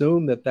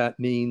presume that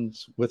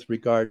means with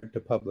regard to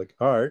public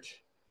art.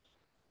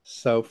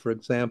 So, for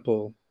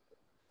example,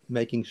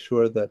 making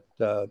sure that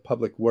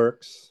Public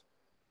Works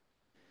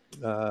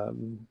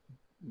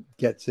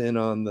gets in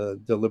on the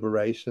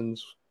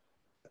deliberations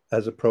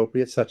as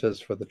appropriate, such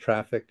as for the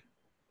traffic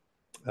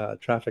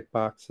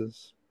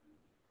boxes.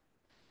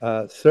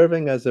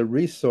 Serving as a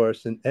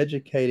resource in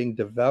educating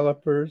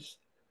developers,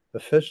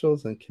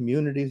 officials, and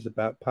communities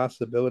about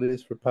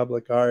possibilities for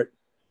public art.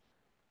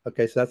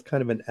 Okay, so that's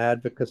kind of an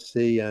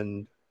advocacy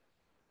and,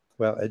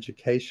 well,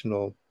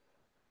 educational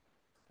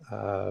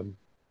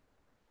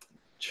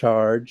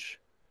charge.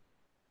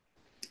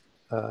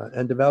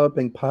 And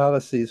developing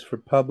policies for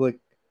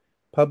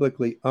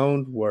publicly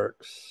owned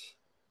works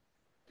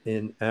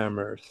in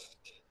Amherst.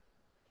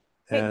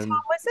 Hey, Tom,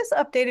 was this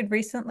updated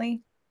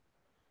recently?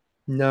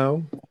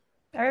 No.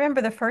 I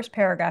remember the first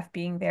paragraph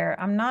being there.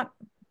 I'm not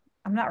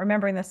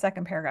remembering the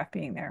second paragraph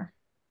being there.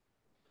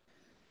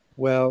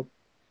 Well,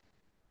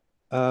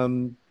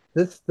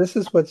 this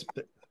is what's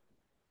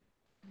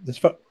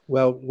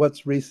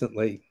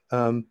recently.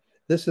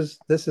 This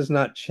is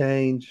not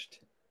changed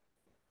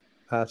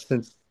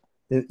since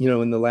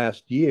in the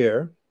last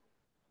year,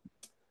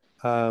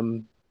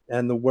 and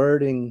the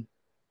wording,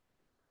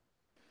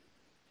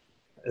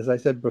 as I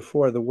said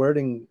before, the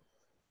wording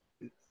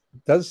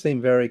does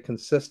seem very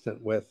consistent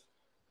with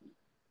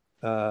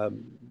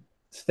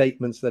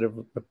statements that have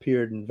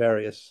appeared in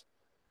various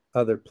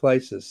other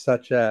places,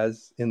 such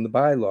as in the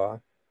bylaw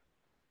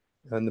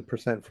and the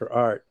percent for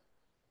art.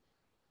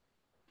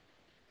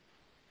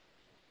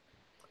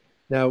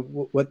 Now,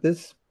 what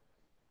this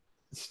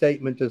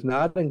statement does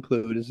not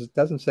include is it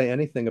doesn't say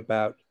anything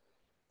about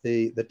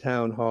the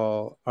town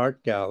hall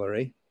art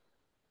gallery.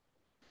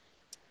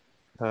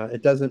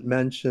 It doesn't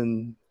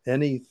mention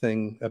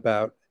anything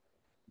about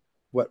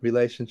what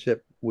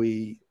relationship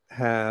we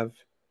have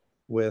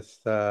with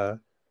the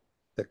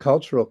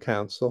cultural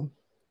council.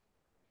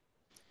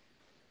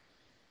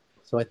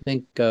 So I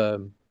think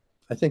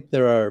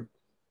there are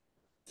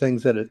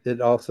things that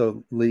it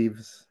also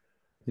leaves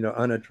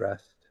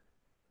unaddressed.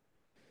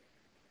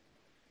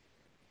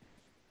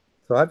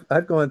 So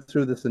I've gone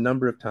through this a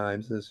number of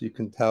times, as you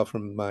can tell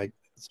from my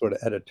sort of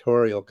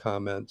editorial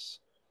comments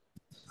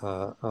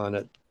on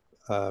it.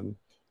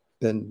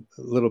 Been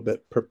a little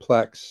bit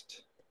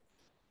perplexed.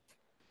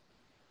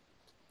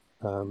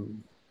 About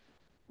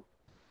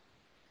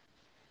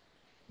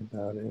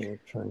it. We're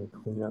trying to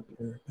clean up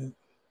here a bit.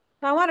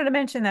 I wanted to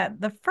mention that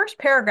the first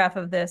paragraph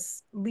of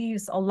this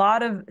leaves a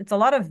lot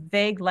of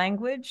vague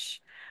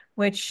language,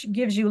 which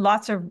gives you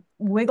lots of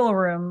wiggle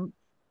room,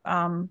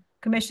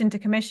 commission to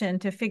commission,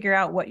 to figure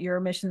out what your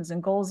missions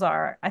and goals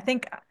are.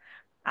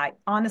 I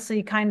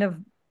honestly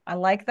I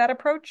like that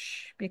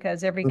approach,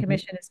 because every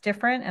commission is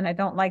different, and I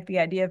don't like the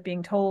idea of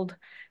being told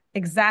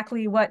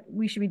exactly what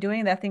we should be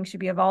doing. That things should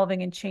be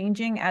evolving and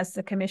changing as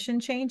the commission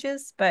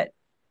changes. But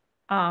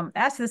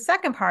as to the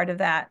second part of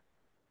that,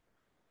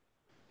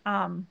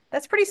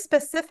 that's pretty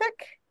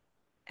specific,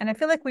 and I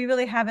feel like we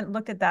really haven't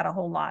looked at that a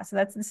whole lot. So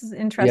this is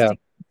interesting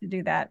to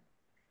do that.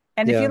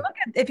 And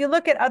if you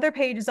look at other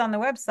pages on the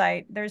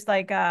website, there's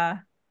like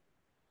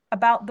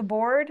about the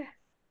board.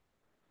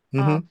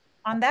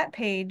 On that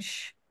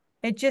page,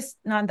 it just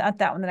not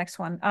that one, the next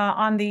one,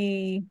 on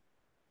the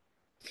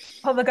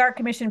Public Art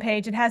Commission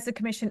page, it has the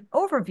commission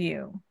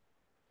overview,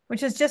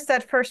 which is just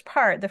that first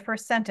part, the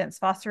first sentence: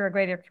 foster a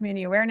greater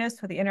community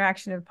awareness with the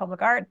interaction of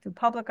public art, through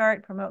public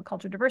art, promote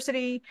cultural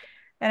diversity,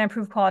 and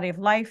improve quality of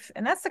life.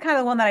 And that's the kind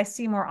of one that I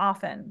see more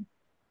often.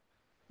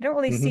 I don't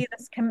really see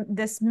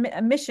this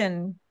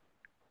mission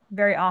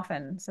very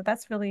often. So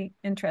that's really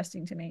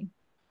interesting to me.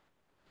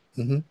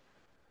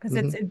 Because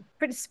it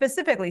pretty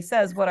specifically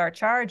says what our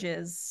charge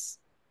is.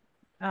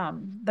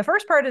 The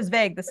first part is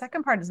vague. The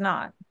second part is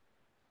not.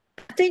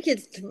 I think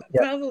it's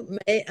probably,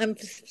 I'm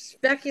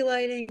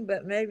speculating,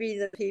 but maybe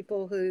the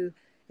people who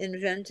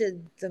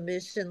invented the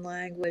mission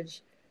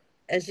language,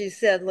 as you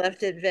said,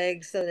 left it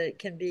vague so that it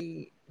can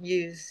be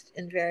used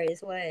in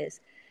various ways.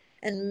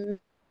 And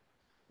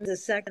the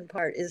second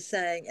part is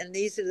saying, and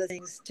these are the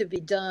things to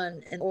be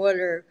done in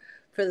order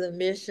for the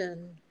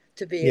mission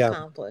to be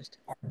accomplished.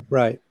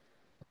 Right.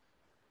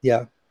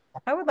 Yeah.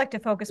 I would like to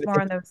focus more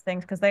on those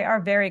things, because they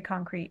are very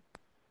concrete.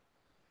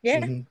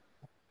 Yeah.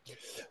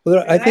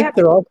 Well, I think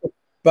they're also,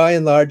 by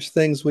and large,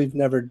 things we've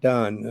never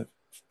done,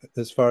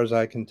 as far as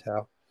I can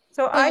tell.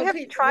 So I have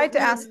tried to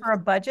ask for a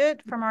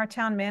budget from our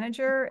town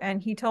manager,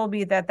 and he told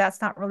me that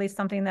that's not really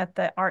something that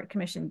the Art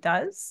Commission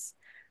does.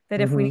 That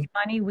if we need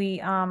money,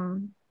 we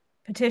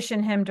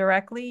petition him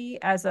directly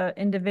as an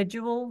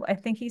individual, I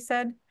think he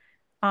said.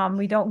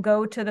 We don't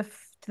go to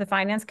the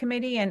finance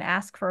committee and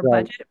ask for a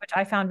budget, which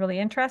I found really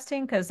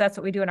interesting, because that's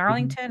what we do in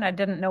Arlington. I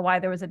didn't know why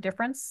there was a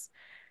difference.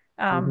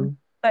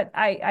 But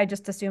I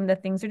just assumed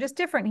that things are just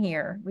different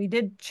here. We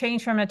did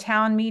change from a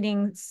town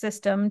meeting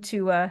system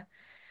to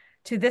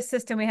this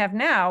system we have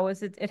now.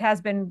 It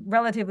has been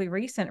relatively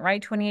recent, right?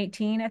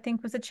 2018, I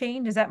think, was a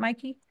change. Is that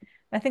Mikey?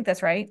 I think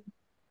that's right.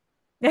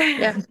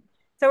 Yeah.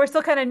 So we're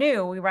still kind of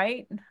new,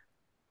 right?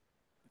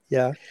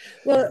 Yeah.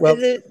 Well,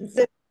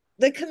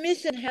 the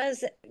commission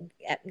has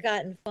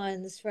gotten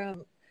funds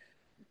from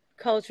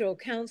cultural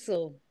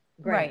council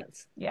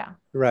grants. Right. Yeah.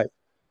 Right.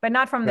 But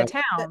not from the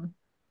town.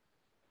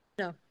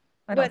 No.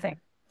 I don't think.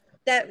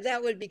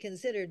 That would be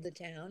considered the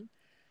town,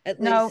 at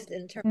least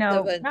in terms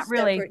of a not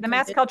really. The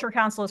Mass Culture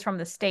Council is from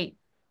the state.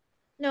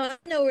 No, I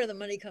know where the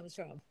money comes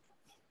from.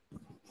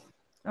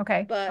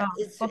 Okay. But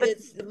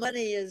the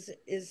money is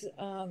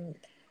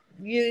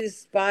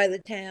used by the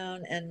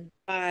town and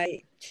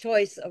by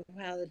choice of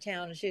how the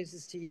town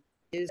chooses to use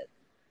it.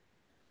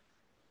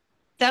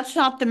 That's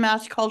not the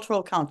Mass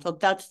Cultural Council.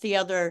 That's the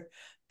other.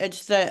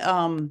 It's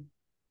the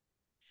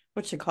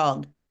what's it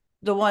called?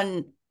 The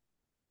one.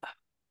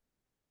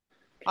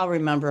 I'll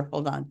remember.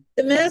 Hold on.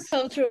 The Mass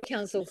Cultural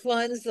Council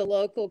funds the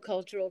local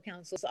cultural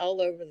councils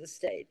all over the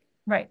state.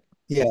 Right.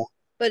 Yeah.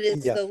 But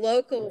it's the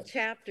local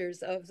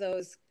chapters of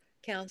those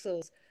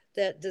councils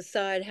that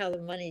decide how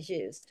the money's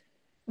used.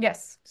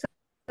 Yes. So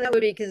that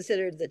would be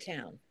considered the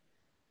town,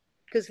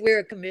 because we're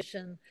a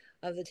commission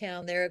of the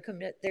town. They're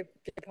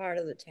part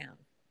of the town.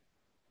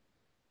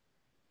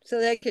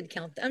 So they could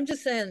count. I'm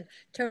just saying, in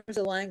terms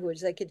of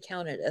language, they could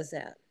count it as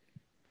that.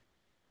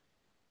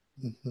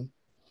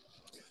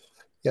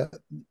 Yeah.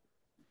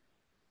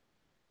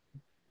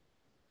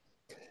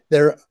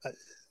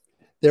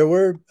 There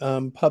were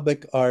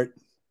public art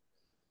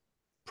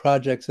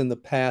projects in the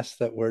past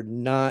that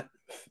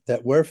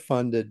were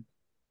funded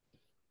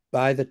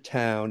by the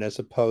town, as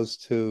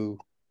opposed to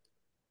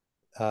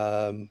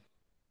the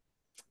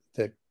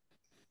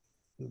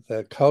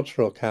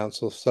cultural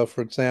council. So,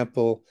 for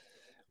example,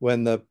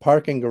 when the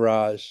parking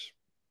garage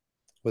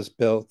was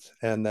built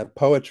and the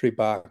poetry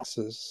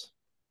boxes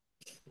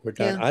were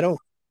done, I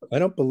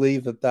don't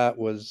believe that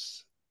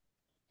was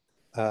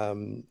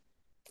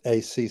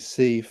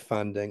ACC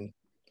funding,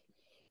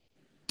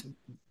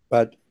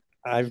 but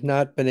I've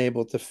not been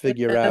able to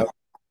figure out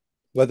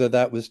whether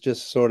that was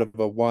just sort of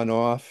a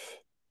one-off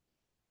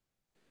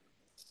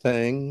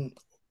thing.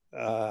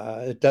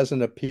 It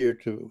doesn't appear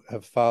to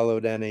have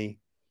followed any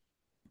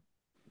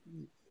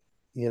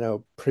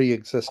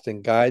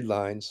pre-existing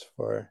guidelines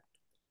for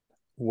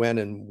when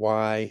and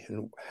why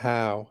and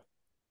how,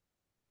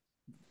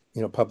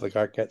 public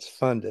art gets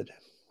funded.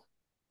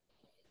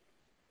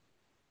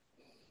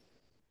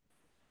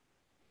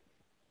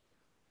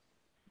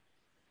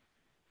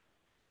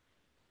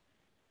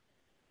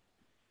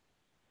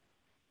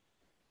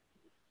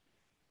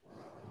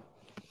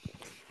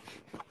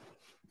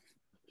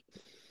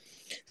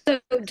 So,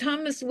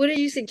 Thomas, what are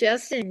you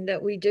suggesting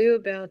that we do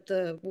about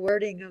the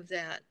wording of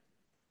that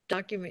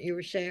document you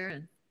were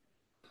sharing?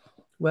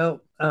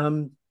 Well,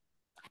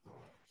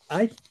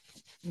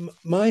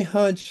 my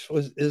hunch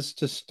is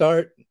to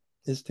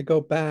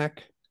go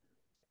back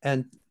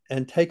and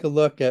take a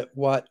look at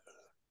what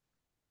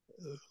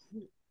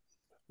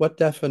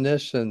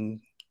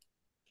definition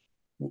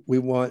we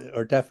want,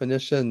 or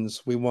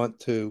definitions we want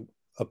to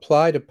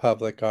apply to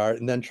public art,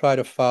 and then try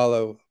to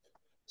follow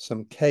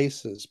some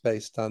cases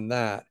based on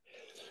that.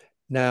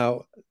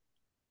 Now,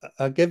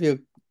 I'll give you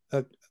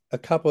a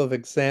couple of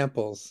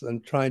examples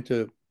and trying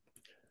to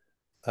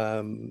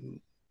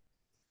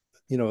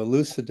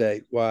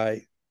elucidate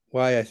why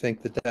I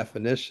think the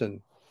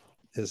definition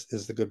is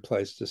the good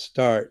place to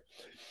start.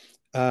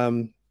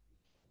 Okay,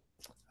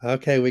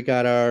 we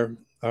got our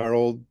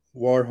old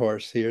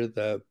warhorse here,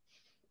 the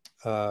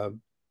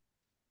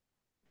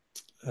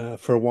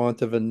for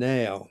want of a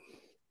nail,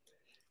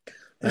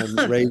 and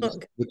raise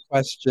the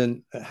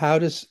question: how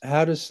does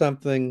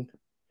something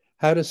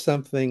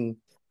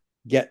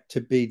get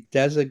to be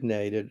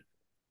designated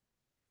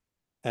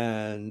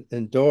and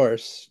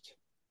endorsed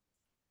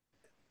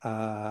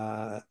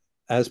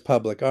as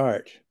public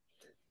art?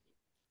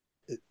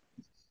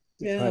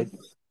 Yeah. Right.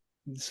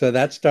 So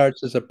that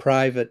starts as a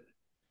private,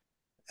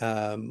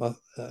 a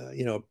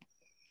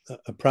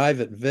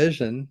private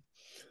vision,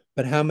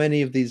 but how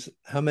many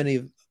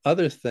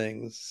other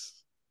things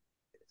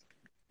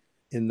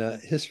in the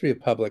history of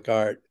public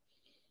art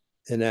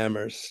in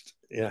Amherst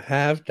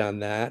have done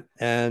that?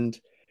 And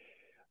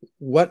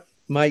what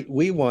might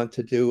we want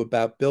to do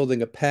about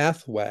building a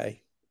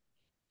pathway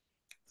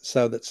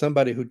so that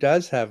somebody who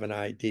does have an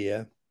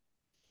idea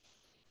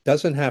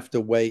doesn't have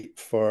to wait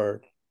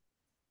for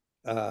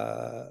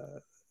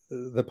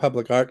the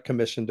Public Art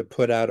Commission to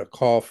put out a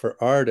call for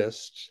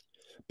artists,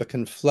 but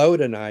can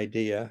float an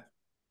idea,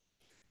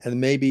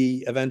 and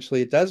maybe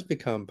eventually it does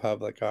become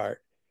public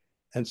art.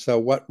 And so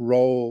what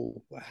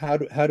role, how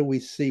do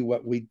we see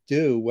what we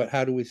do?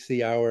 How do we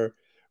see our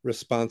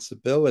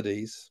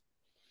responsibilities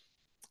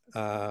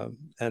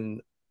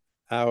and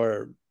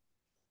our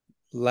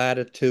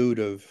latitude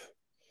of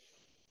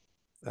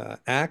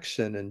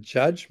action and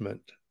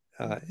judgment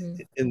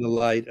in the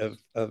light of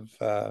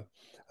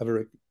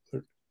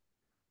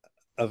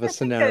a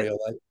scenario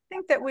like? I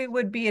think that we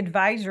would be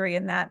advisory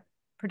in that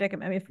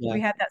predicament. I mean, if we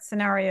had that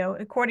scenario,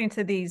 according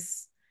to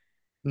these,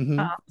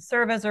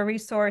 serve as a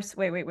resource.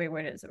 Where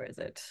is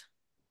it?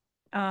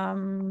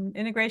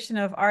 Integration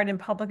of art in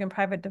public and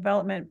private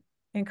development,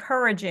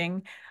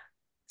 encouraging.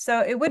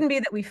 So it wouldn't be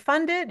that we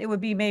fund it. It would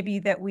be maybe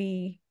that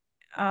we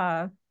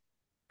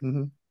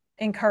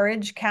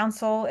encourage,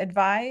 counsel,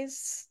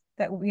 advise.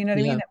 That, you know what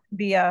I mean? That would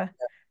be a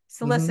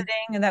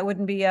soliciting, and that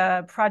wouldn't be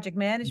a project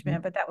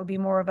management, but that would be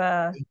more of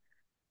a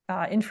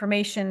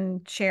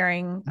information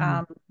sharing,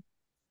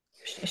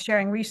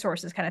 sharing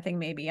resources kind of thing.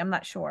 Maybe, I'm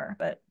not sure,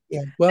 but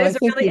well,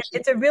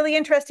 it's a really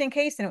interesting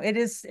case, and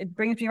it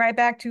brings me right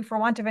back to For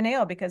Want of a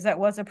Nail, because that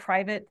was a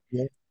private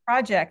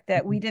project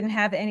that we didn't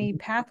have any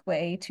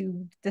pathway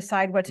to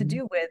decide what to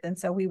do with, and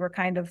so we were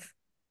kind of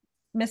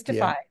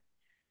mystified.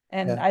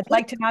 And I'd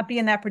like to not be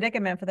in that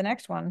predicament for the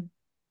next one.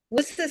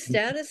 What's the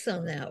status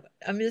on that?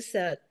 I missed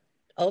that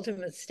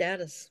ultimate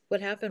status.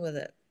 What happened with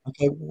it?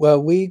 Okay,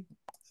 well, we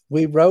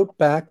wrote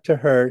back to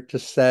her to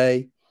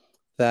say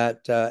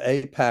that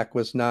APAC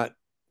was not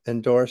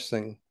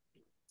endorsing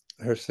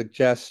her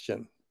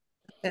suggestion.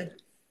 Okay.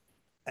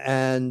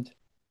 And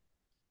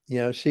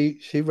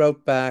she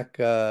wrote back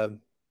an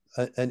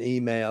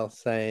email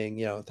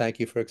saying, thank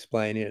you for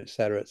explaining, et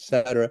cetera, et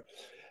cetera.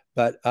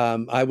 But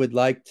I would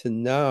like to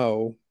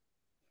know,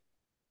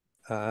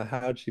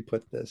 how did she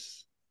put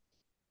this?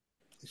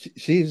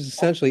 She's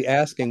essentially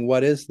asking,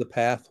 what is the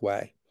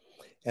pathway?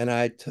 And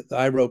I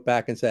wrote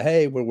back and said,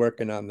 hey, we're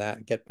working on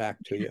that. Get back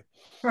to you.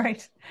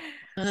 Right.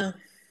 Yeah.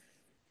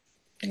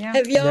 Now,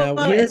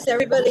 has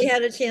everybody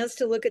had a chance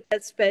to look at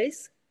that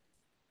space?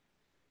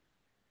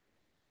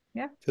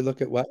 Yeah. To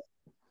look at what?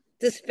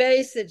 The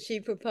space that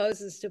she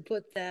proposes to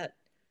put that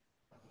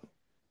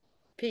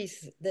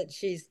piece that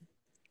she's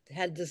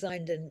had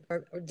designed and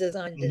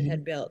and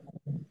had built.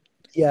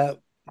 Yeah.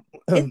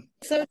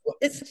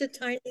 It's such a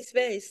tiny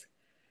space.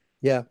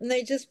 Yeah. And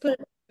they just put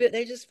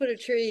a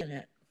tree in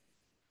it.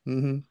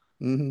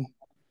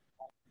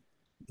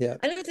 Yeah.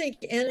 I don't think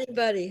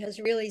anybody has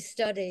really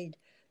studied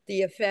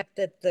the effect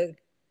that the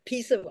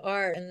piece of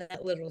art in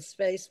that little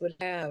space would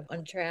have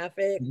on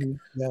traffic,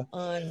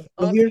 on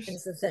all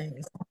kinds of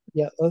things.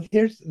 Yeah. Well,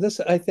 here's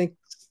this. I think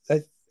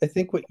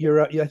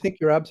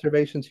your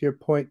observations here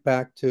point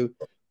back to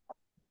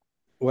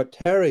what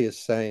Terry is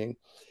saying,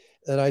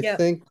 and I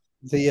think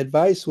the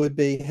advice would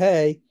be,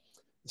 hey,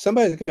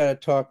 somebody's got to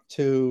talk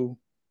to,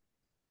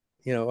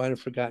 I've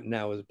forgotten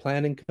now, is it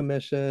Planning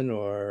Commission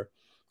or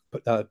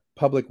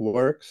Public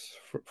Works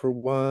for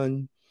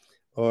one,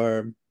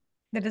 or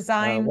The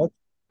design, what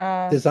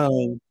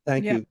design?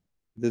 Thank yep. you,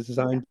 the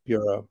Design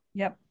Bureau.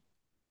 Yep.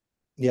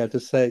 Yeah, to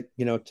say,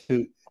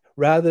 to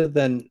rather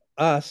than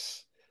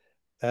us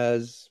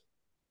as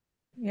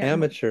Yeah.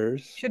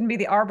 amateurs, Shouldn't be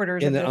the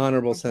arbiters in of the this.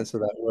 honorable sense of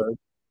that word,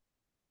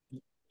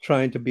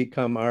 trying to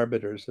become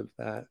arbiters of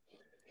that.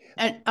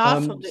 And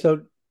also,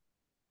 So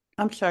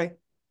I'm sorry.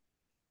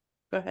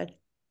 Go ahead.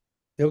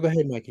 go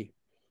ahead, Mikey.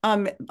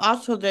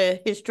 Also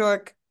the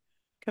Historic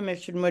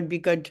Commission would be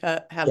good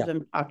to have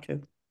them talk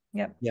to.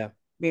 Yep. Yeah.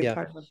 Be a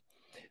part of.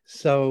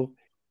 So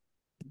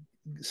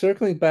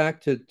circling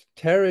back to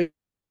Terry's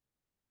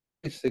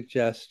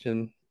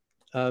suggestion,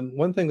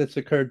 one thing that's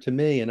occurred to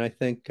me, and I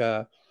think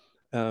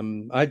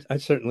I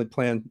certainly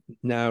plan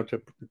now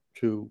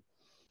to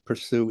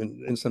pursue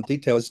in some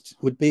details,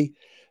 would be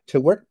to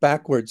work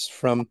backwards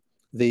from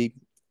the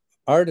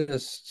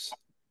artist's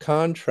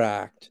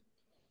contract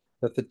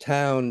that the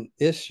town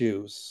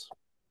issues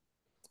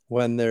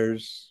when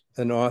there's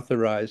an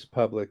authorized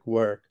public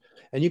work.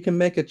 And you can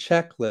make a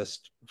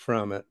checklist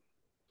from it.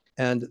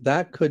 And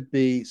that could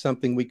be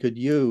something we could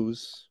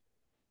use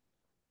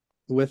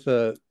with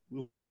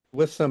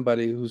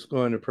somebody who's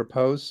going to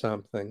propose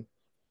something,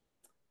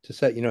 to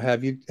say,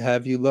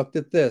 have you looked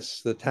at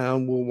this? The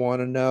town will want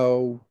to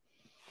know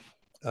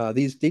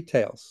these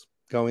details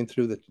going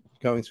through the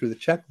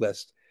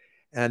checklist.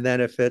 And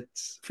then if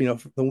it's,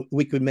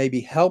 we could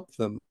maybe help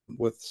them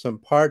with some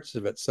parts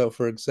of it. So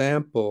for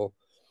example,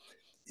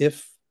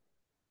 if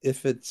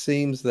it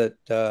seems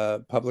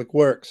that Public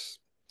Works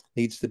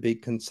needs to be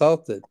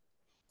consulted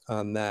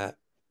on that,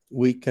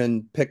 we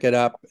can pick it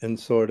up and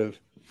sort of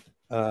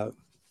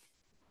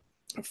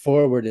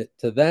forward it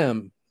to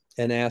them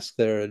and ask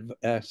their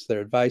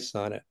advice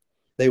on it.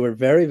 They were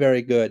very,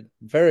 very good,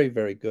 very,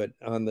 very good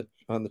on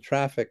the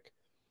traffic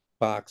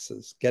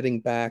boxes,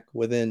 getting back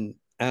within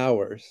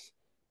hours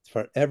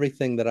for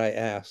everything that I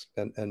asked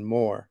and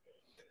more.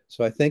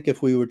 So I think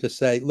if we were to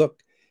say,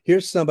 look,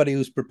 here's somebody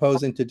who's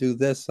proposing to do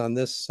this on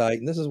this site,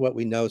 and this is what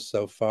we know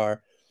so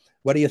far.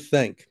 What do you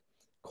think?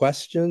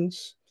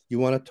 Questions? You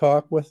want to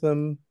talk with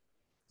them?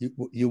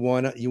 You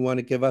want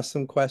to give us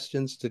some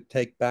questions to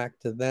take back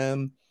to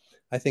them?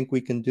 I think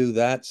we can do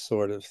that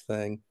sort of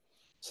thing,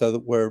 so that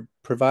we're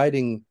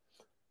providing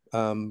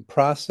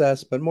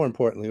process, but more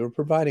importantly, we're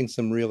providing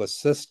some real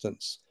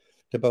assistance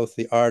to both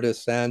the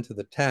artists and to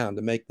the town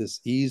to make this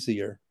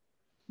easier.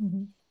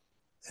 Mm-hmm.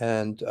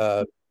 And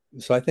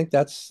so I think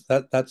that's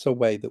a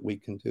way that we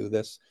can do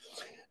this.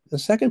 The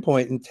second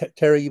point, and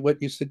Terry,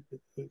 what you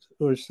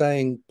were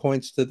saying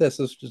points to this.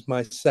 This is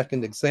my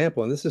second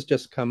example, and this has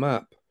just come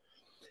up.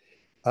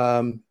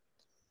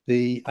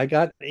 I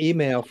got an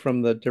email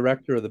from the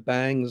director of the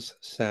Bangs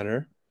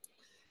Center,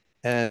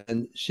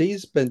 and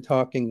she's been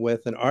talking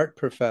with an art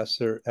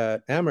professor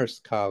at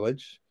Amherst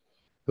College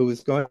who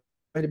is going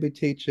to be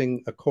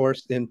teaching a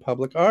course in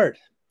public art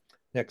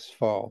next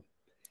fall.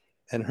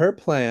 And her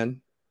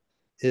plan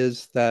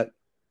is that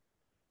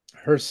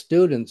her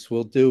students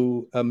will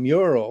do a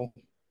mural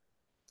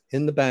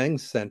in the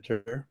Bangs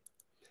Center,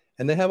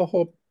 and they have a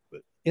whole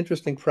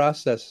interesting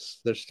process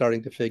they're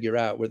starting to figure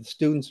out, where the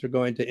students are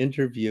going to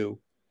interview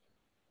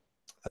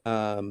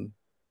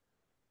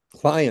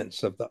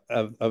clients of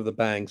the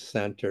Bangs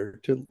Center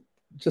to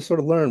just sort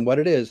of learn what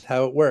it is,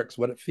 how it works,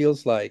 what it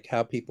feels like,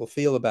 how people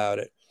feel about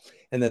it,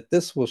 and that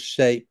this will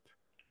shape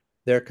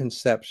their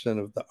conception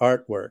of the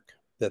artwork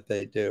that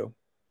they do.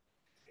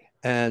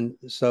 And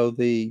so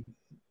the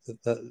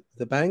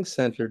Bangs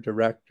Center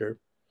director,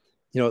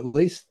 at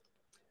least,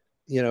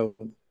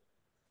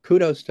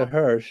 kudos to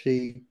her.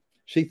 She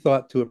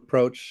thought to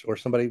approach, or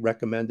somebody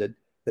recommended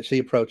that she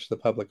approach the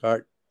Public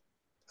Art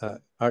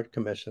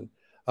Commission.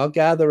 I'll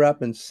gather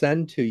up and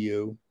send to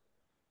you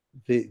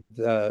the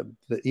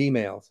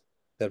emails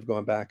that have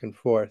gone back and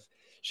forth.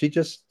 She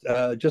just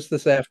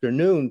this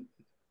afternoon,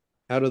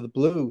 out of the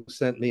blue,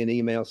 sent me an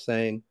email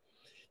saying,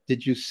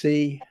 "Did you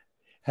see?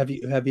 Have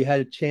you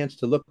had a chance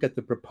to look at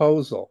the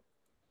proposal?"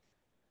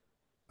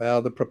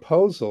 Well, the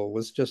proposal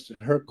was just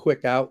her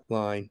quick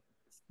outline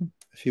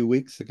a few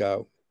weeks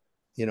ago,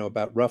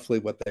 about roughly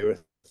what they were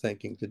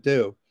thinking to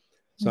do.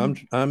 So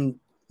I'm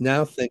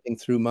now thinking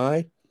through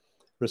my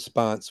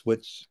response,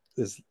 which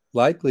is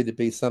likely to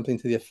be something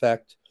to the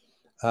effect,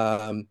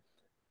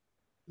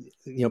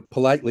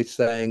 politely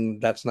saying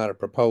that's not a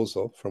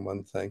proposal, for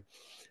one thing,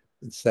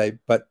 and say,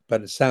 but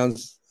it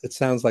sounds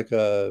like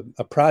a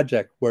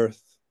project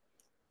worth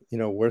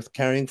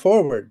carrying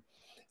forward,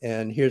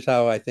 and here's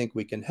how I think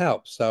we can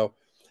help. So,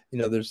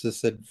 there's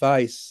this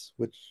advice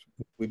which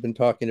we've been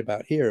talking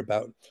about here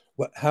about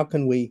how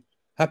can we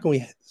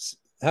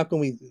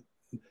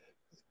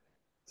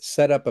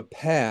set up a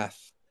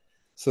path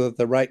so that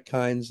the right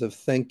kinds of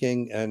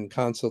thinking and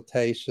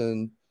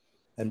consultation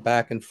and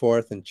back and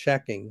forth and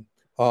checking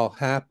all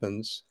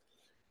happens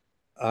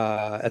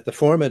at the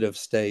formative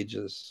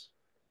stages,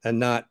 and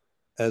not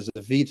as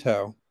a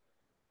veto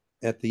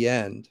at the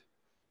end.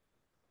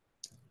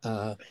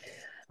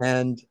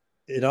 And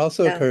it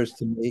also occurs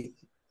to me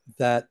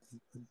that,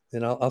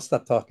 and I'll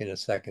stop talking in a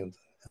second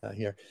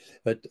here,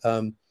 but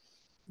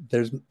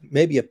there's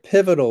maybe a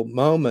pivotal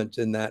moment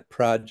in that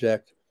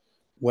project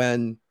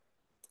when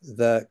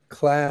the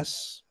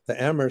class,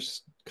 the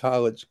Amherst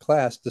College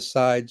class,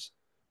 decides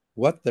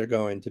what they're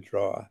going to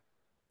draw.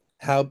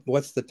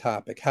 What's the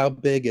topic? How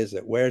big is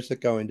it? Where's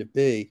it going to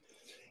be?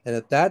 And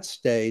at that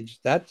stage,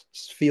 that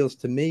feels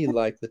to me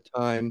like the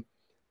time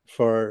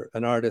for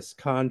an artist's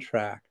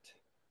contract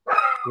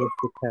with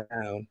the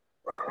town.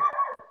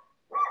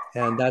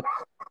 And that's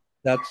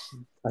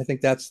I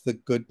think that's the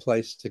good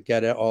place to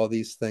get all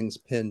these things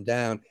pinned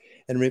down.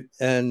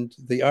 And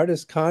the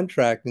artist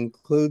contract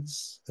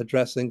includes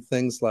addressing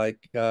things like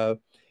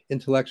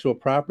intellectual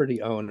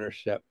property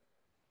ownership.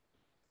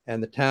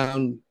 And the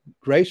town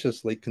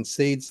graciously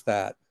concedes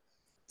that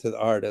to the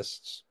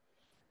artists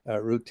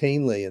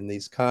routinely in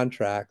these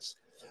contracts.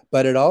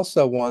 But it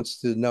also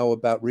wants to know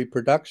about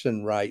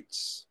reproduction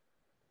rights.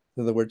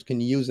 In other words, can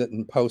you use it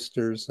in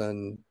posters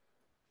and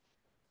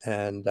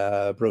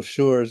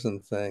brochures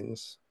and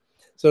things?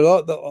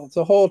 So it's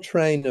a whole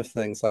train of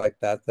things like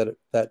that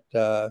that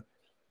the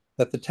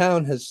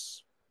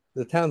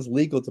town's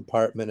legal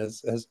department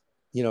has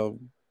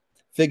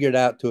figured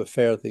out to a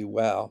fairly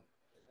well,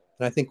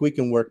 and I think we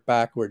can work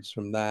backwards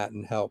from that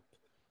and help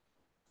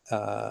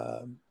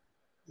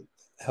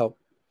help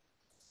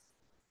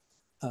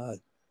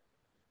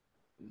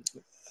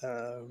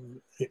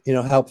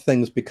help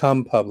things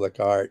become public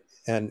art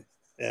and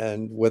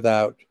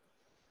without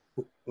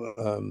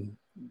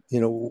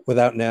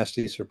without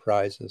nasty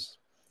surprises.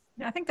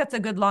 Yeah, I think that's a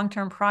good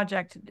long-term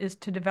project, is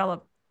to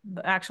develop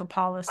the actual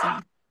policy,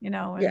 and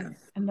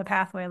the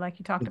pathway like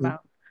you talked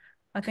about.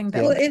 I think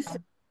that was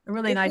a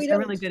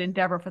really good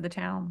endeavor for the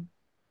town.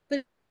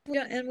 But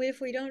and if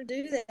we don't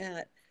do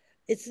that,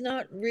 it's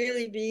not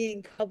really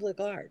being public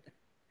art.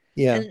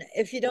 Yeah. And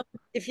if you don't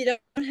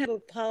have a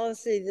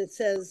policy that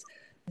says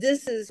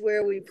this is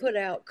where we put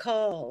out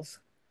calls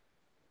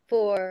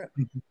for,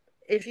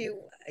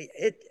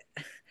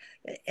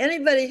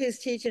 anybody who's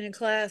teaching a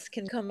class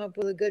can come up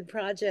with a good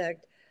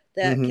project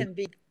that can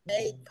be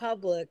made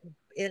public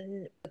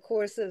in the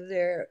course of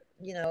their,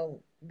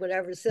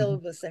 whatever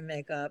syllabus they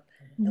make up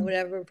and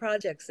whatever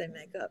projects they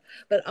make up.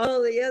 But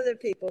all the other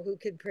people who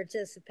could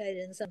participate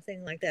in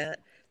something like that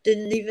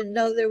didn't even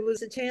know there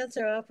was a chance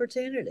or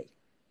opportunity.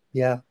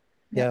 Yeah.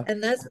 Yeah.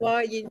 And that's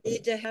why you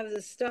need to have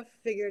this stuff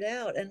figured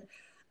out. And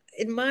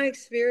in my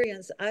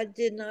experience, I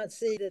did not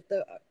see that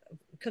the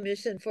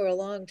commission for a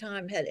long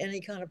time had any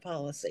kind of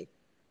policy.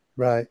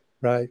 Right.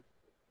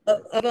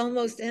 Of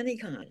almost any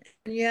kind.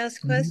 And you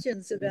ask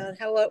questions about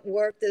how it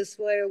worked this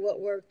way or what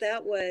worked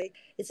that way,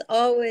 it's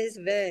always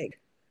vague.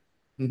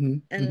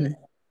 And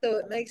so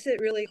it makes it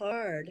really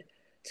hard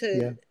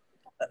to,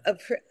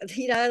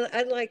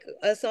 I'd like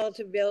us all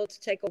to be able to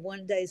take a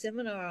one-day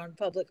seminar on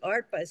public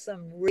art by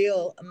some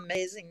real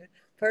amazing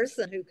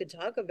person who could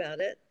talk about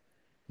it.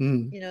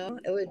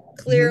 It would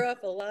clear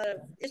up a lot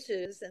of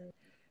issues and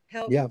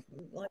help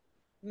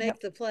make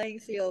the playing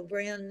field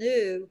brand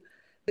new,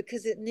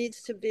 because it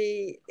needs to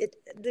be,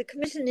 the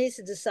commission needs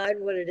to decide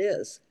what it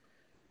is.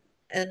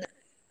 And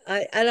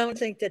I don't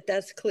think that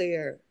that's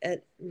clear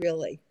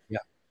really.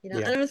 I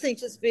don't think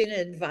just being an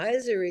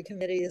advisory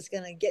committee is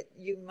going to get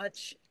you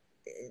much.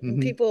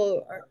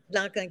 People are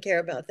not going to care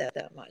about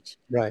that much.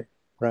 Right.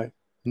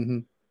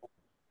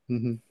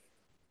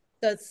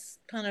 That's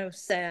kind of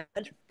sad,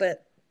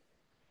 but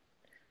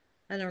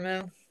I don't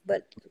know.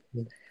 But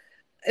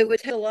it would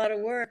take a lot of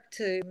work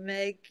to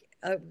make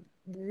a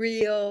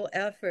real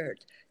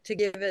effort to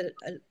give it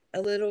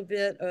a little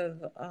bit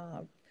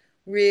of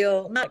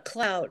real, not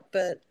clout,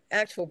 but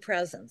actual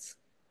presence.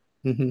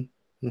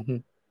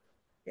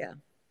 Yeah.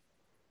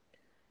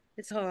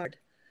 It's hard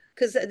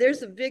because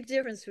there's a big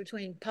difference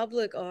between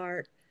public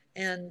art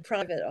and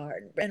private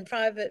art, and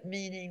private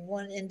meaning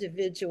one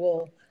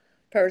individual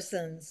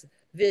person's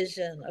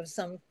vision of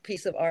some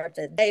piece of art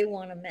that they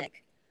want to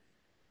make,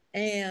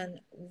 and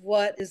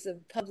what is the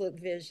public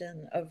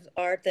vision of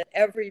art that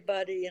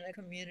everybody in a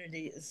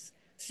community is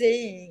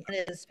seeing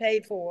and is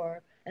paid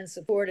for and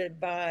supported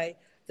by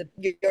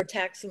your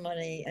tax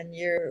money and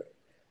your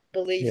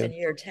belief in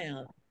your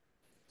town.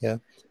 Yeah.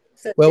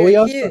 So well, we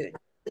also huge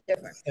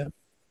difference. Yeah.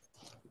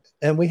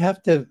 And we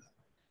have to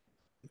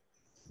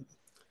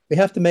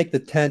make the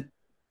tent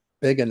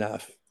big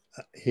enough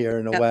here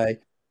in a way,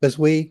 because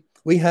we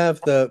have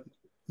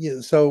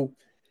so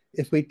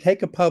if we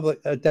take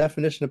a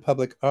definition of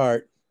public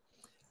art,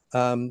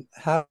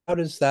 how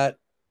does that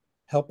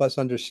help us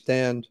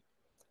understand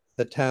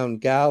the town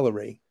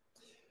gallery?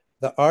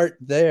 The art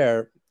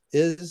there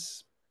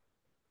is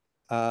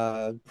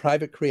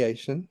private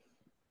creation.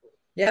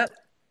 Yep.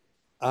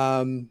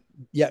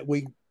 Yet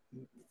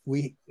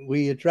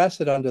we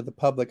address it under the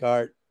public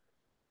art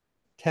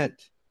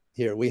tent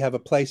here. We have a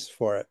place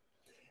for it.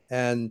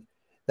 And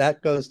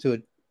that goes to a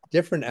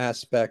different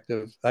aspect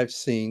I've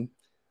seen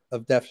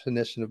of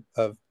definition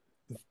of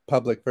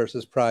public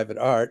versus private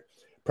art.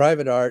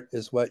 Private art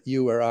is what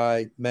you or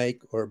I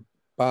make or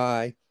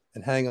buy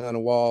and hang on a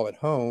wall at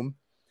home,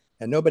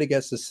 and nobody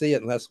gets to see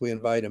it unless we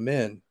invite them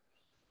in.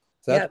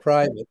 So that's Yep.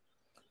 private.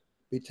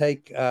 You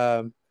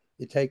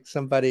take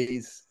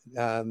somebody's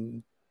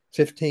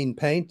 15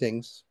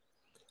 paintings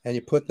and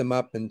you put them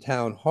up in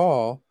town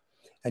hall,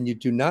 and you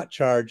do not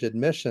charge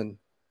admission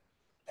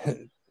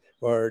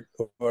or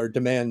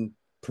demand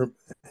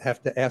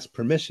have to ask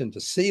permission to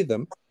see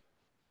them.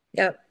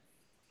 Yep.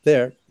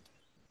 There.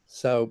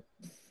 So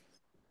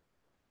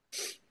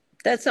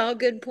That's all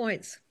good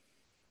points.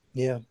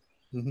 yeah.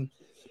 Mm-hmm.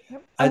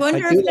 I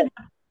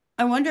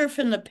wonder if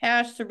in the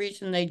past the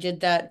reason they did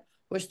that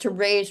was to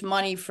raise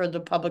money for the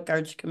Public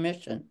Arts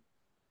Commission.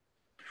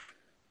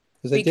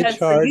 Because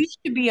there used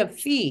to be a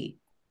fee.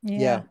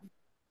 Yeah.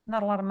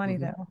 Not a lot of money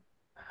Mhm. though.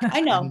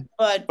 I know,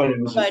 But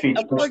it was a fee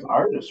towards the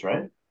artist,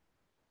 right?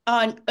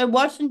 It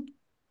wasn't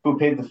Who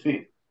paid the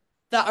fee?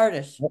 the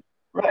artist.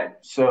 Right.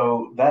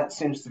 So that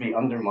seems to be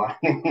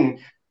undermining.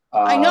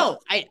 I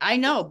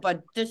know,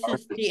 but this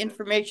is the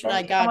information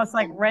I got. Almost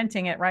like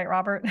renting it, right,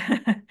 Robert?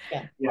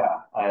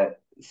 Yeah.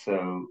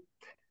 So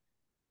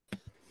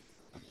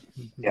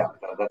yeah,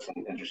 that's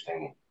an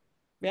interesting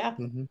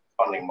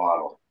funding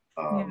model.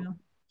 On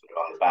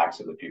the backs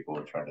of the people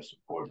who are trying to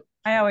support it.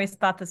 I always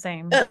thought the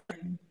same.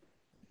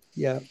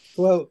 Yeah.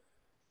 Well,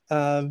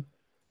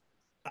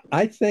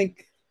 I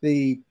think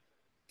when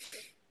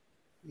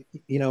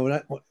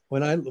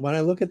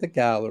I look at the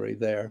gallery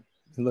there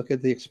and look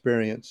at the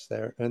experience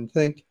there and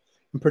think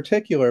in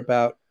particular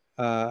about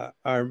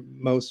our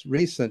most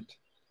recent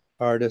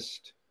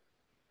artist.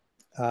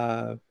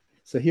 So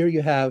here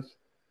you have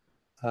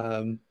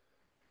a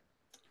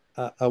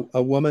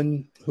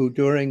woman who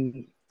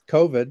during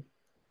COVID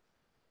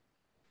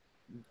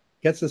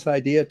gets this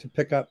idea to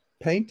pick up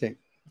painting.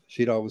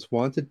 She'd always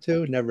wanted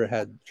to, never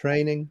had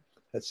training,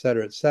 et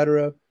cetera, et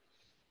cetera.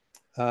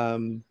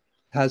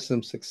 Has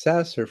some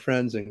success. Her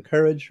friends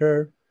encourage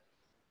her.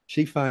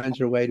 She finds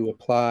her way to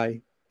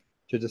apply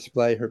to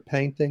display her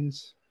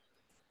paintings.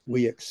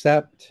 We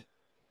accept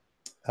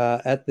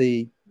at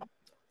the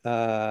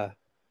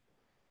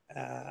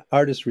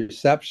artist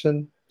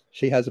reception.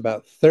 She has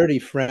about 30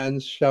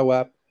 friends show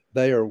up.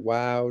 They are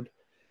wowed.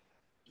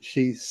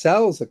 She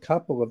sells a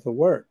couple of the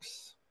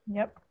works.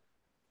 Yep.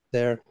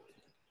 There,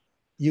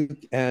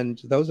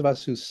 and those of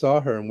us who saw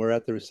her and were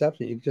at the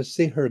reception, you just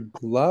see her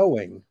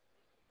glowing.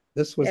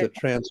 This was a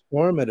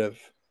transformative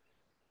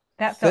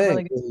that thing. felt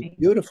really good. It was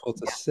beautiful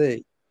to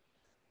see.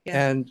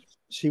 Yeah. And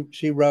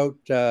she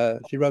wrote to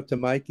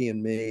Mikey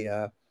and me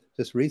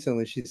just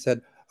recently. She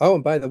said, "Oh,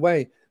 and by the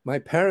way, my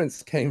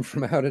parents came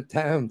from out of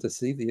town to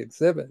see the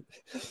exhibit."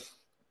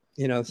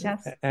 All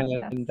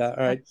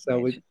right, so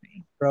we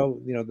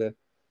throw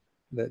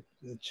the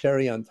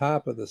cherry on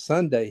top of the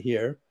sundae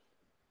here.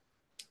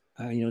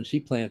 She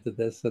planted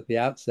this at the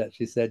outset.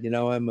 She said,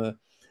 I'm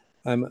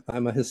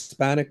a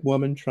Hispanic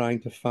woman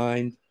trying to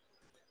find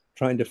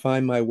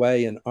my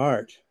way in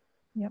art.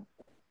 Yep.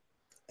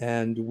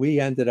 And we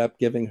ended up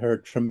giving her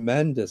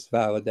tremendous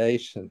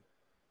validation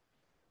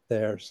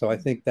there. So I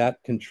think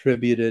that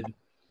contributed.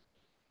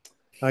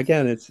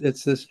 Again,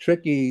 it's this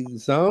tricky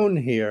zone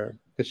here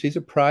because she's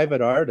a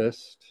private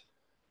artist,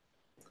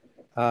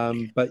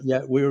 but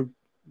yet we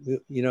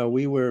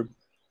were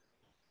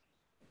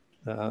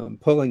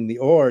pulling the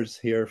oars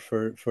here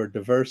for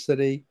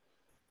diversity,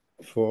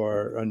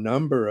 for a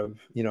number of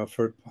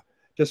for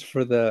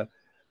the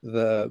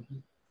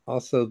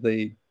also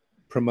the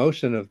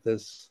promotion of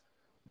this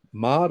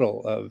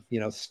model of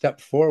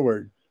step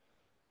forward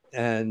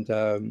and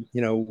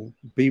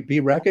be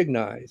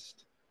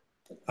recognized.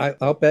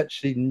 I'll bet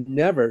she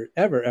never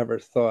ever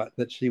thought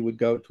that she would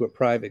go to a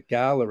private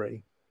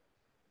gallery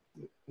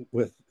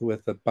with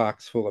a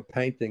box full of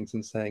paintings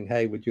and saying,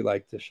 "Hey, would you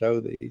like to show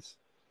these?"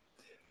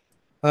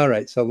 All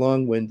right, so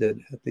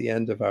long-winded at the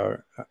end of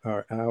our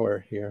hour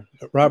here.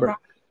 Robert.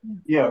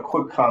 Yeah,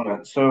 quick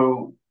comment.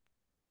 So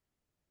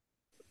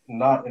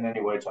not in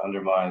any way to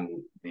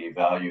undermine the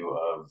value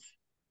of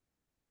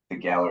the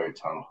gallery at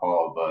Town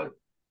Hall, but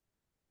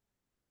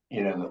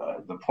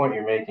the point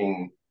you're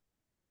making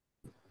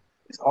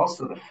is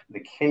also the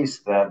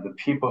case that the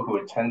people who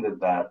attended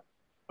that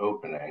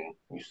opening,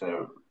 you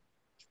said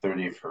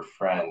 30 of her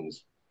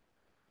friends,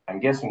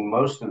 I'm guessing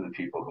most of the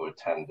people who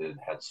attended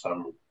had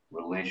some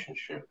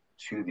relationship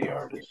to the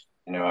artist.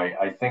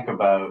 I think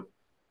about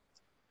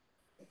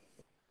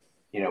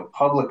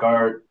public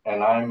art,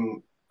 and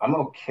I'm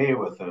okay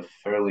with a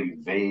fairly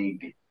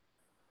vague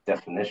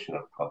definition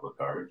of public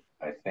art.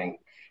 I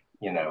think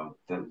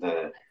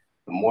the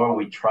more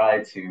we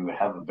try to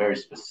have a very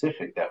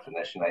specific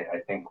definition, I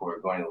think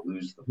we're going to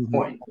lose the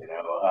point.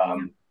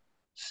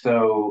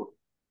 So,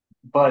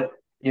 but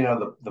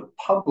the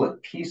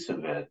public piece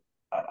of it.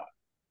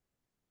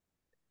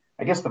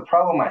 I guess the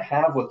problem I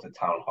have with the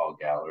Town Hall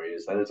Gallery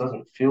is that it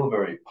doesn't feel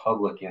very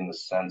public in the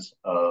sense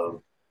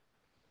of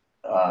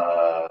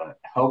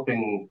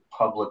helping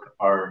public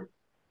art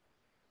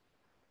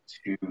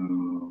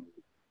to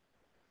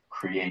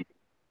create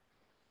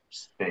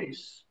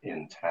space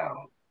in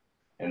town.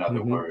 In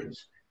other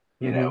words,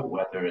 you know,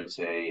 whether it's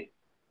a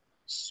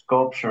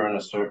sculpture in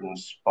a certain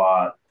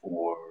spot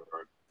or,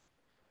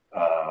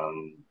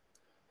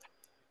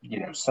 you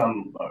know,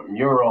 some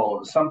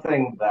mural,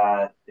 something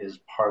that is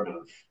part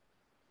of,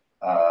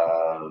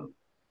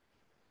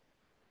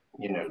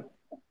 you know,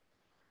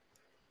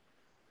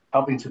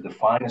 helping to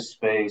define a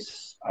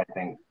space, I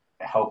think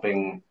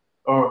helping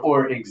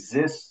or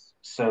exists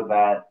so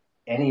that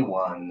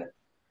anyone,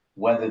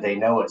 whether they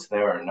know it's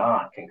there or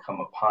not, can come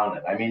upon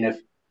it. I mean, if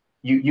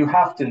you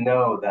have to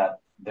know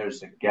that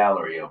there's a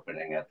gallery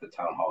opening at the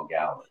town hall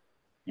gallery.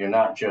 You're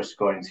not just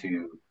going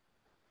to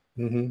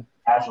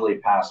casually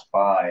pass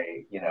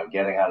by, you know,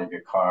 getting out of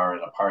your car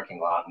in a parking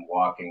lot and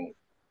walking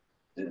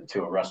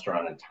to a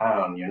restaurant in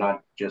town. You're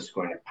not just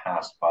going to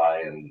pass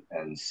by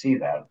and see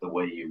that the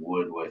way you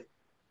would with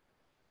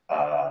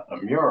a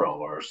mural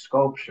or a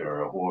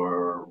sculpture,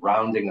 or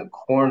rounding a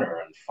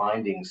corner and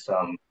finding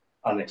some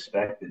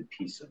unexpected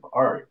piece of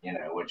art, you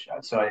know, which,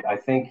 so I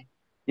think,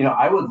 you know,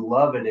 I would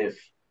love it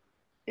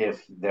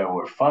if there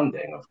were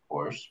funding, of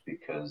course,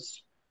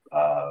 because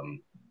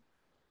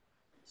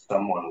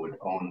someone would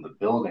own the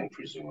building,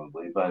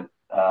 presumably, but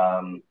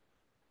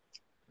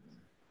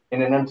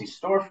in an empty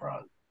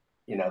storefront,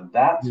 you know,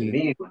 that to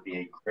me would be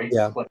a great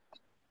place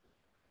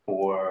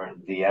for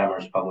the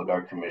Amherst Public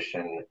Art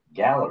Commission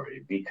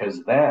gallery,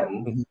 because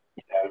then,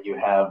 you know, you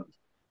have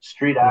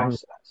street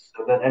access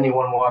so that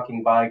anyone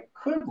walking by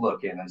could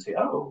look in and say,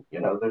 oh, you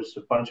know, there's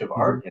a bunch of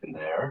art in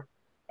there.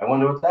 I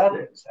wonder what that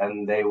is.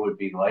 And they would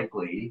be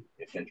likely,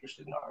 if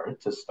interested in art,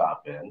 to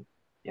stop in,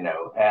 you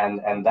know,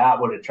 and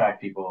that would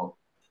attract people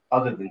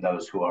other than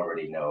those who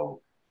already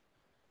know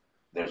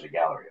there's a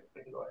gallery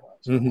opening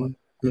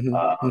going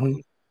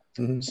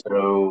on.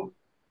 So,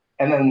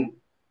 and then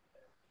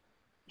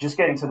just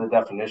getting to the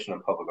definition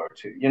of public art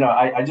too, you know,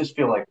 I just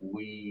feel like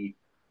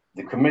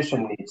the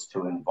commission needs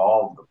to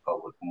involve the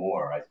public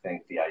more. I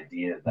think the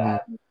idea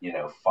that, you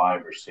know,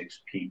 5 or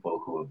 6 people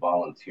who have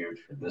volunteered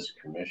for this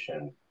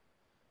commission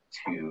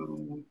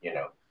to, you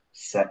know,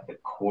 set the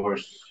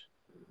course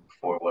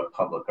for what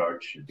public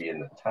art should be in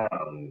the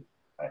town,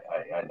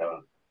 I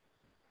don't,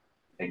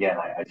 again,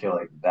 I feel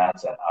like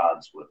that's at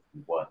odds with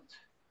what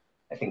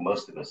I think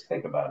most of us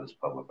think about as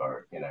public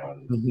art, you know.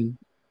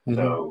 And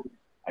so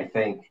I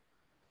think,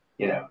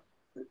 you know,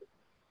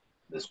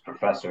 this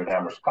professor at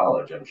Amherst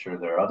College, I'm sure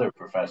there are other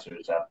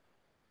professors at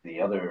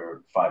the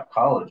other 5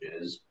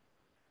 colleges.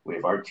 We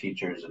have art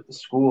teachers at the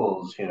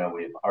schools, you know,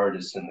 we have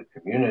artists in the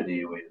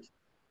community, we have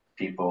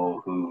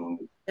people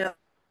who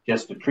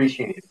just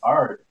appreciate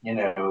art, you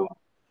know.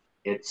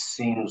 It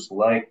seems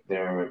like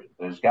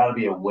there's got to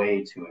be a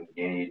way to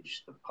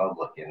engage the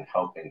public in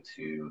helping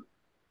to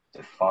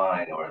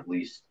define, or at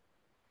least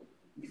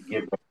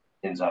give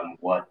opinions on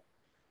what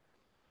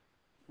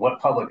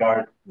public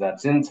art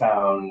that's in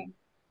town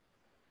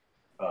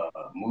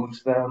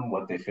moves them,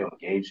 what they feel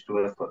engaged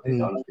with, what they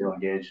don't feel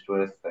engaged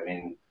with. I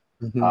mean,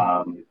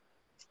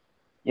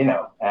 you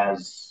know,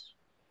 as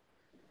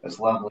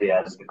lovely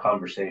as the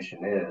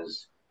conversation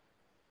is,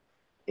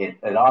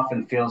 it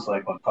often feels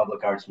like when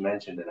public art's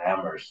mentioned in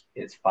Amherst,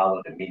 it's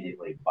followed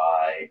immediately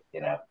by,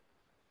 you know,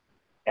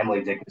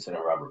 Emily Dickinson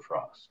and Robert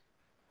Frost,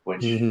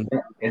 which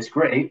it's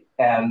great,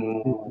 and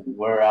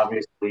we're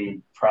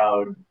obviously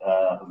proud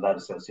of that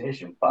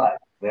association. But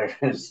there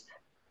is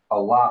a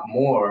lot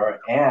more,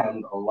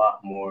 and a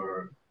lot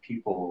more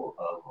people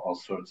of all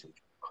sorts of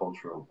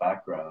cultural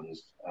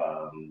backgrounds,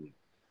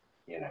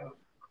 you know,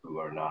 who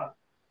are not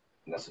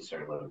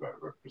necessarily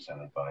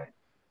represented by.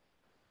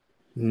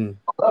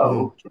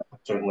 Although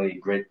certainly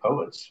great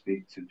poets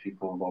speak to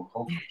people of all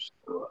cultures.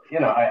 So, you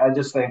know, I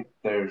just think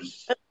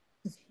there's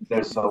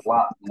a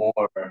lot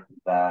more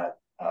that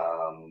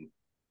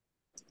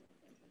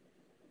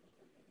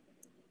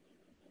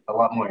a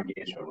lot more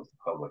engagement with the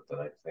public that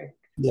I think.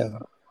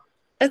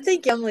 I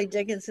think Emily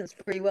Dickinson's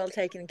pretty well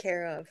taken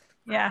care of.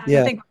 I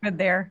think we're good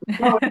there.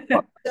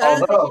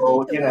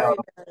 Although, you know,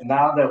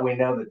 now that we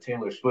know that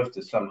Taylor Swift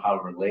is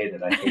somehow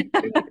related, I think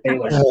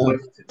Taylor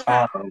Swift to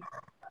town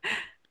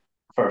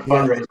for a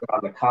fundraiser on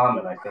the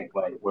Common, I think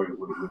we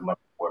might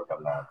work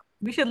on that.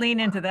 We should lean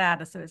into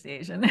that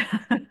association.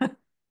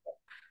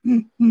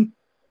 Some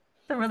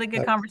really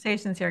good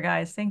conversations here,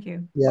 guys. Thank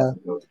you.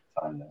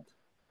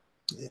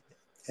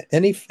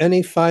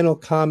 Any final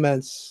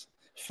comments?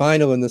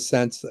 Final in the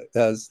sense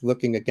as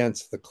looking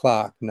against the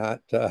clock, not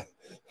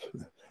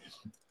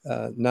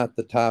not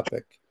the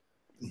topic.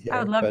 I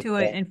would love to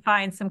and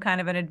find some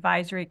kind of an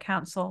advisory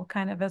council,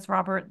 kind of as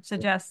Robert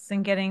suggests,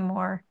 and getting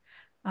more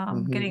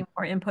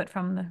input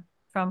from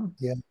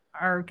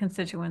our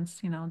constituents.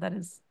 You know, that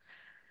is,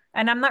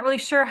 and I'm not really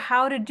sure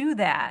how to do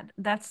that.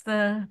 That's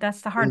the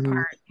hard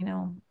part. You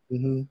know,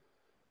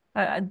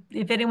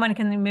 if anyone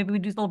can, maybe we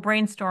do a little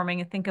brainstorming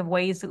and think of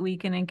ways that we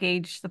can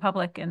engage the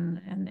public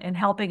and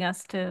helping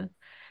us to,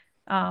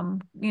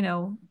 you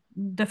know,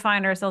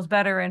 define ourselves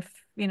better and,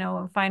 you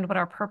know, find what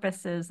our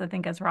purpose is. I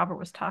think as Robert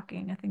was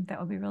talking, I think that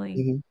would be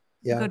really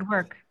good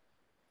work.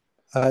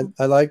 I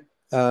like,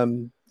 I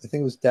think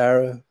it was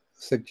Dara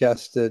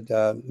suggested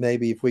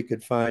maybe if we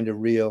could find a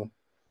real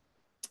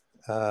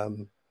a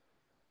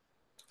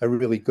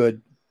really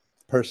good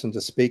person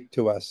to speak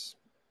to us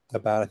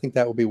about. I think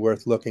that would be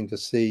worth looking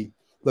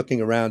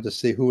around to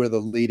see who are the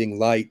leading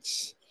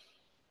lights.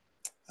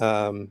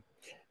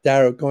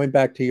 Darrow, going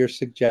back to your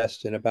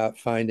suggestion about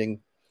finding,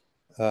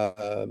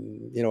 a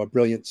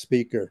brilliant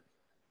speaker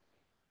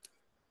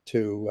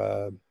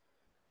to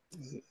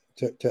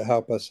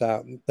help us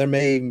out. There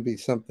may even be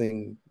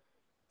something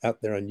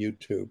out there on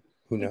YouTube.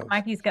 Who knows?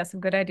 Mikey's got some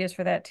good ideas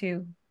for that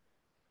too.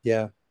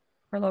 Yeah.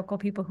 For local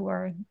people who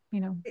are,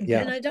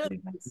 Yeah.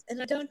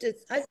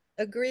 I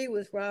agree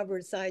with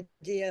Robert's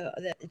idea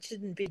that it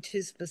shouldn't be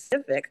too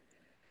specific,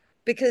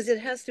 because it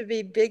has to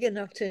be big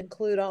enough to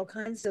include all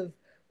kinds of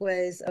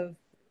ways of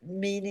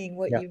meaning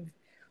what you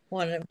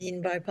want to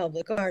mean by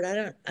public art.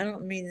 I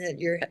don't mean that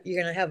you're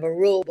going to have a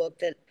rule book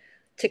that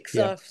ticks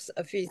off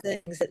a few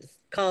things that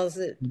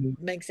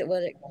makes it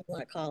what it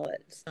want to call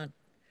it. It's not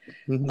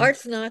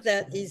art's not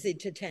that easy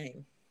to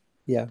tame.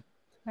 Yeah.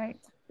 Right.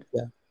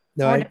 Yeah.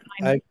 No,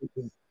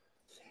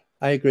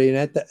 I agree.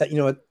 And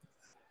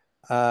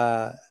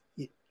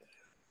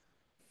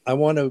I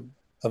want to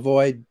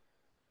avoid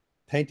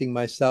painting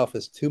myself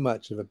as too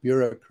much of a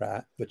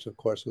bureaucrat, which of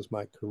course was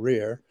my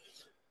career,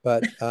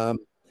 but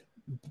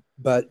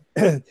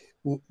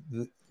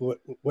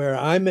where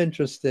I'm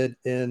interested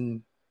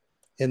in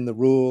the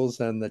rules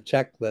and the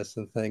checklists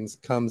and things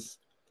comes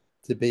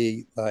to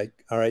be like,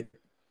 all right,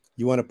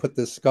 you want to put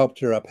this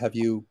sculpture up? Have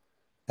you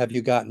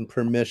gotten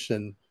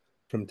permission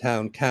from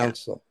town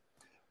council?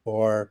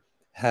 Or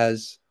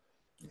has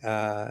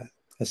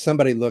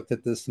somebody looked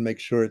at this to make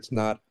sure it's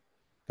not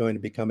going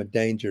to become a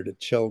danger to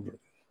children?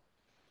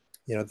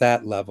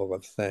 That level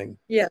of thing.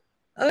 Yeah.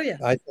 Oh yeah.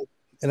 I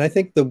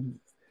think the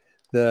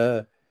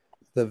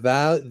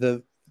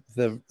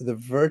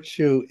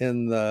virtue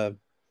in the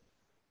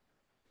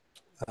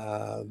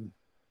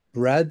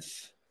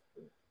breadth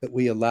that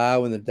we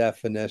allow in the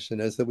definition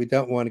is that we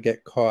don't want to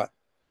get caught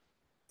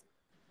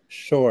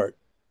short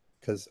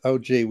because, oh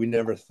gee, we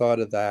never thought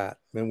of that,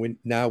 and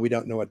now we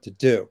don't know what to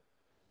do.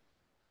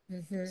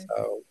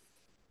 So,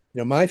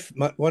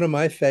 one of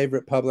my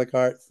favorite public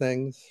art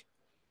things,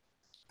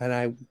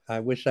 and I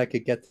wish I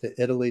could get to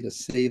Italy to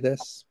see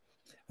this,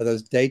 are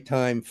those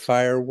daytime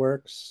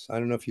fireworks. I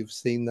don't know if you've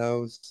seen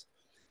those.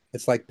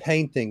 It's like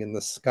painting in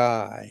the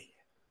sky.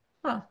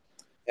 Huh.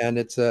 And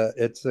it's a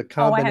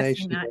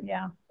combination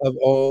of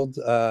old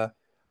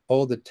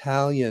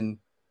Italian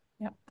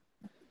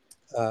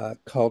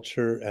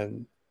culture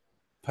and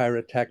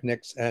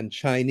pyrotechnics and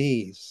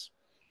Chinese.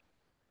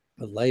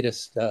 The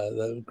latest,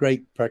 the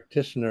great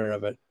practitioner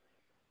of it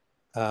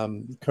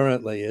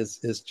currently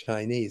is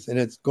Chinese, and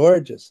it's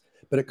gorgeous,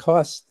 but it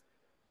costs,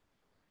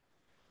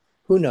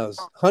 who knows,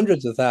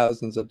 hundreds of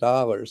thousands of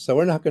dollars. So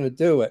we're not going to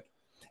do it,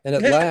 and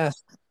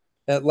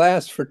it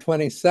lasts for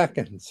 20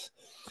 seconds.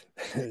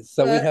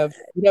 So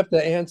we'd have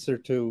to answer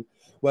to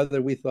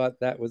whether we thought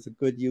that was a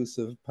good use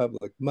of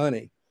public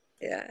money.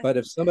 Yeah. But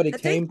if somebody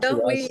came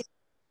to us,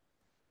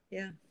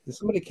 if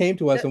somebody came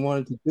to us and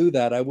wanted to do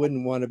that, I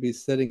wouldn't want to be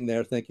sitting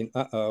there thinking,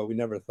 "Uh-oh, we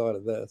never thought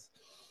of this."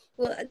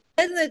 Well,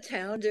 doesn't the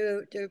town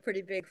do a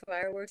pretty big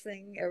fireworks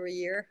thing every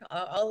year?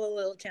 All the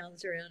little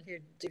towns around here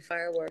do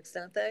fireworks,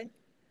 don't they?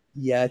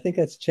 Yeah, I think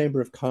that's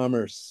Chamber of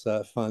Commerce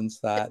funds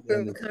that,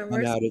 and it's come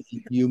out at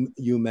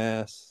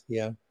UMass.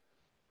 Yeah.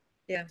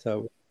 Yeah.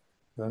 So.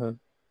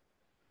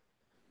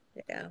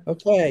 Yeah.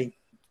 Okay.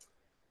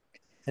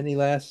 Any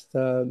last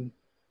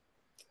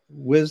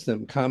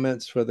wisdom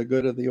comments for the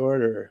good of the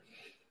order?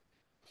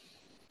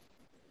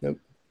 Nope.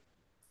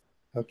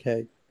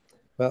 Okay.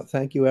 Well,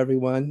 thank you,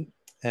 everyone.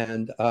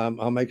 And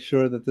I'll make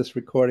sure that this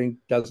recording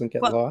doesn't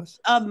get lost.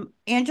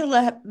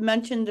 Angela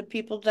mentioned the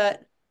people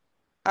that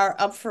are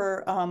up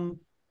for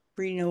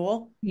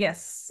renewal.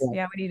 Yes.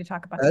 Yeah, we need to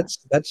talk about that.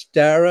 That's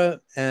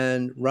Dara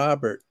and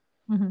Robert.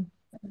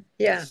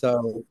 Yeah.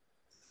 So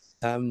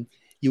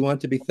you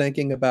want to be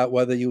thinking about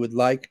whether you would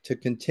like to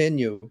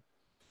continue.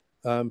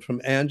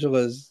 From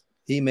Angela's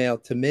email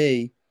to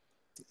me,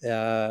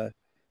 it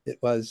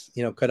was,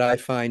 could I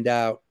find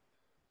out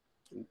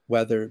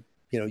whether,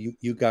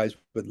 you guys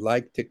would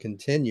like to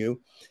continue?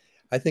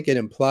 I think it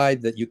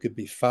implied that you could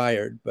be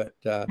fired, but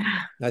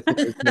I think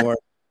it's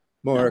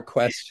more a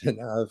question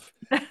of,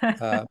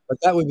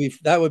 but that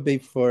would be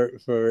for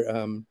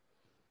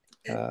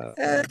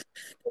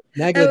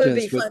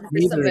negligence with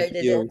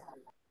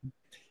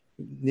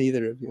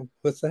neither of you.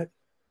 What's that?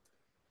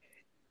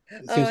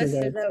 Oh, I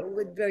said that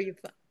would be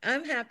fun.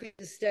 I'm happy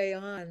to stay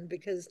on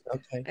because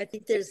I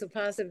think there's a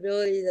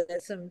possibility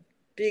that some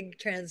big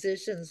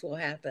transitions will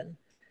happen.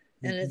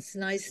 And it's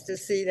nice to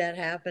see that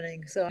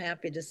happening. So I'm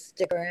happy to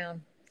stick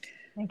around.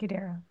 Thank you,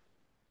 Dara.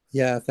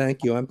 Yeah,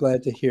 thank you. I'm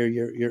glad to hear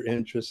your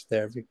interest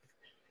there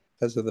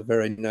because of the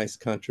very nice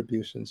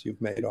contributions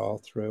you've made all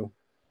through.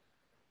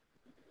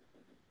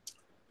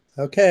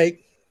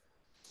 Okay.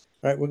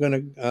 All right,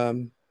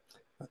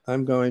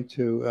 I'm going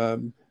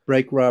to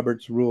break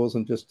Robert's rules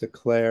and just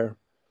declare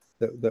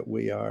that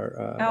we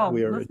are.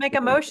 Let's make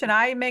a motion.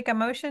 I make a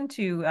motion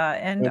to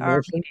end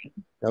our meeting.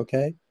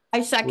 Okay.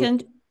 I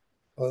second.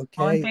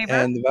 Okay. All in favor?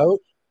 And the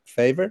vote?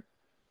 favor?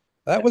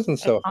 That wasn't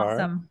so hard.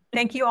 Awesome.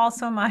 Thank you all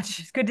so much.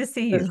 It's good to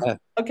see you. Yeah.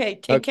 Okay,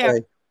 take care.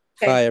 Okay.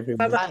 Bye,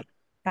 everyone. Bye.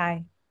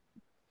 Bye.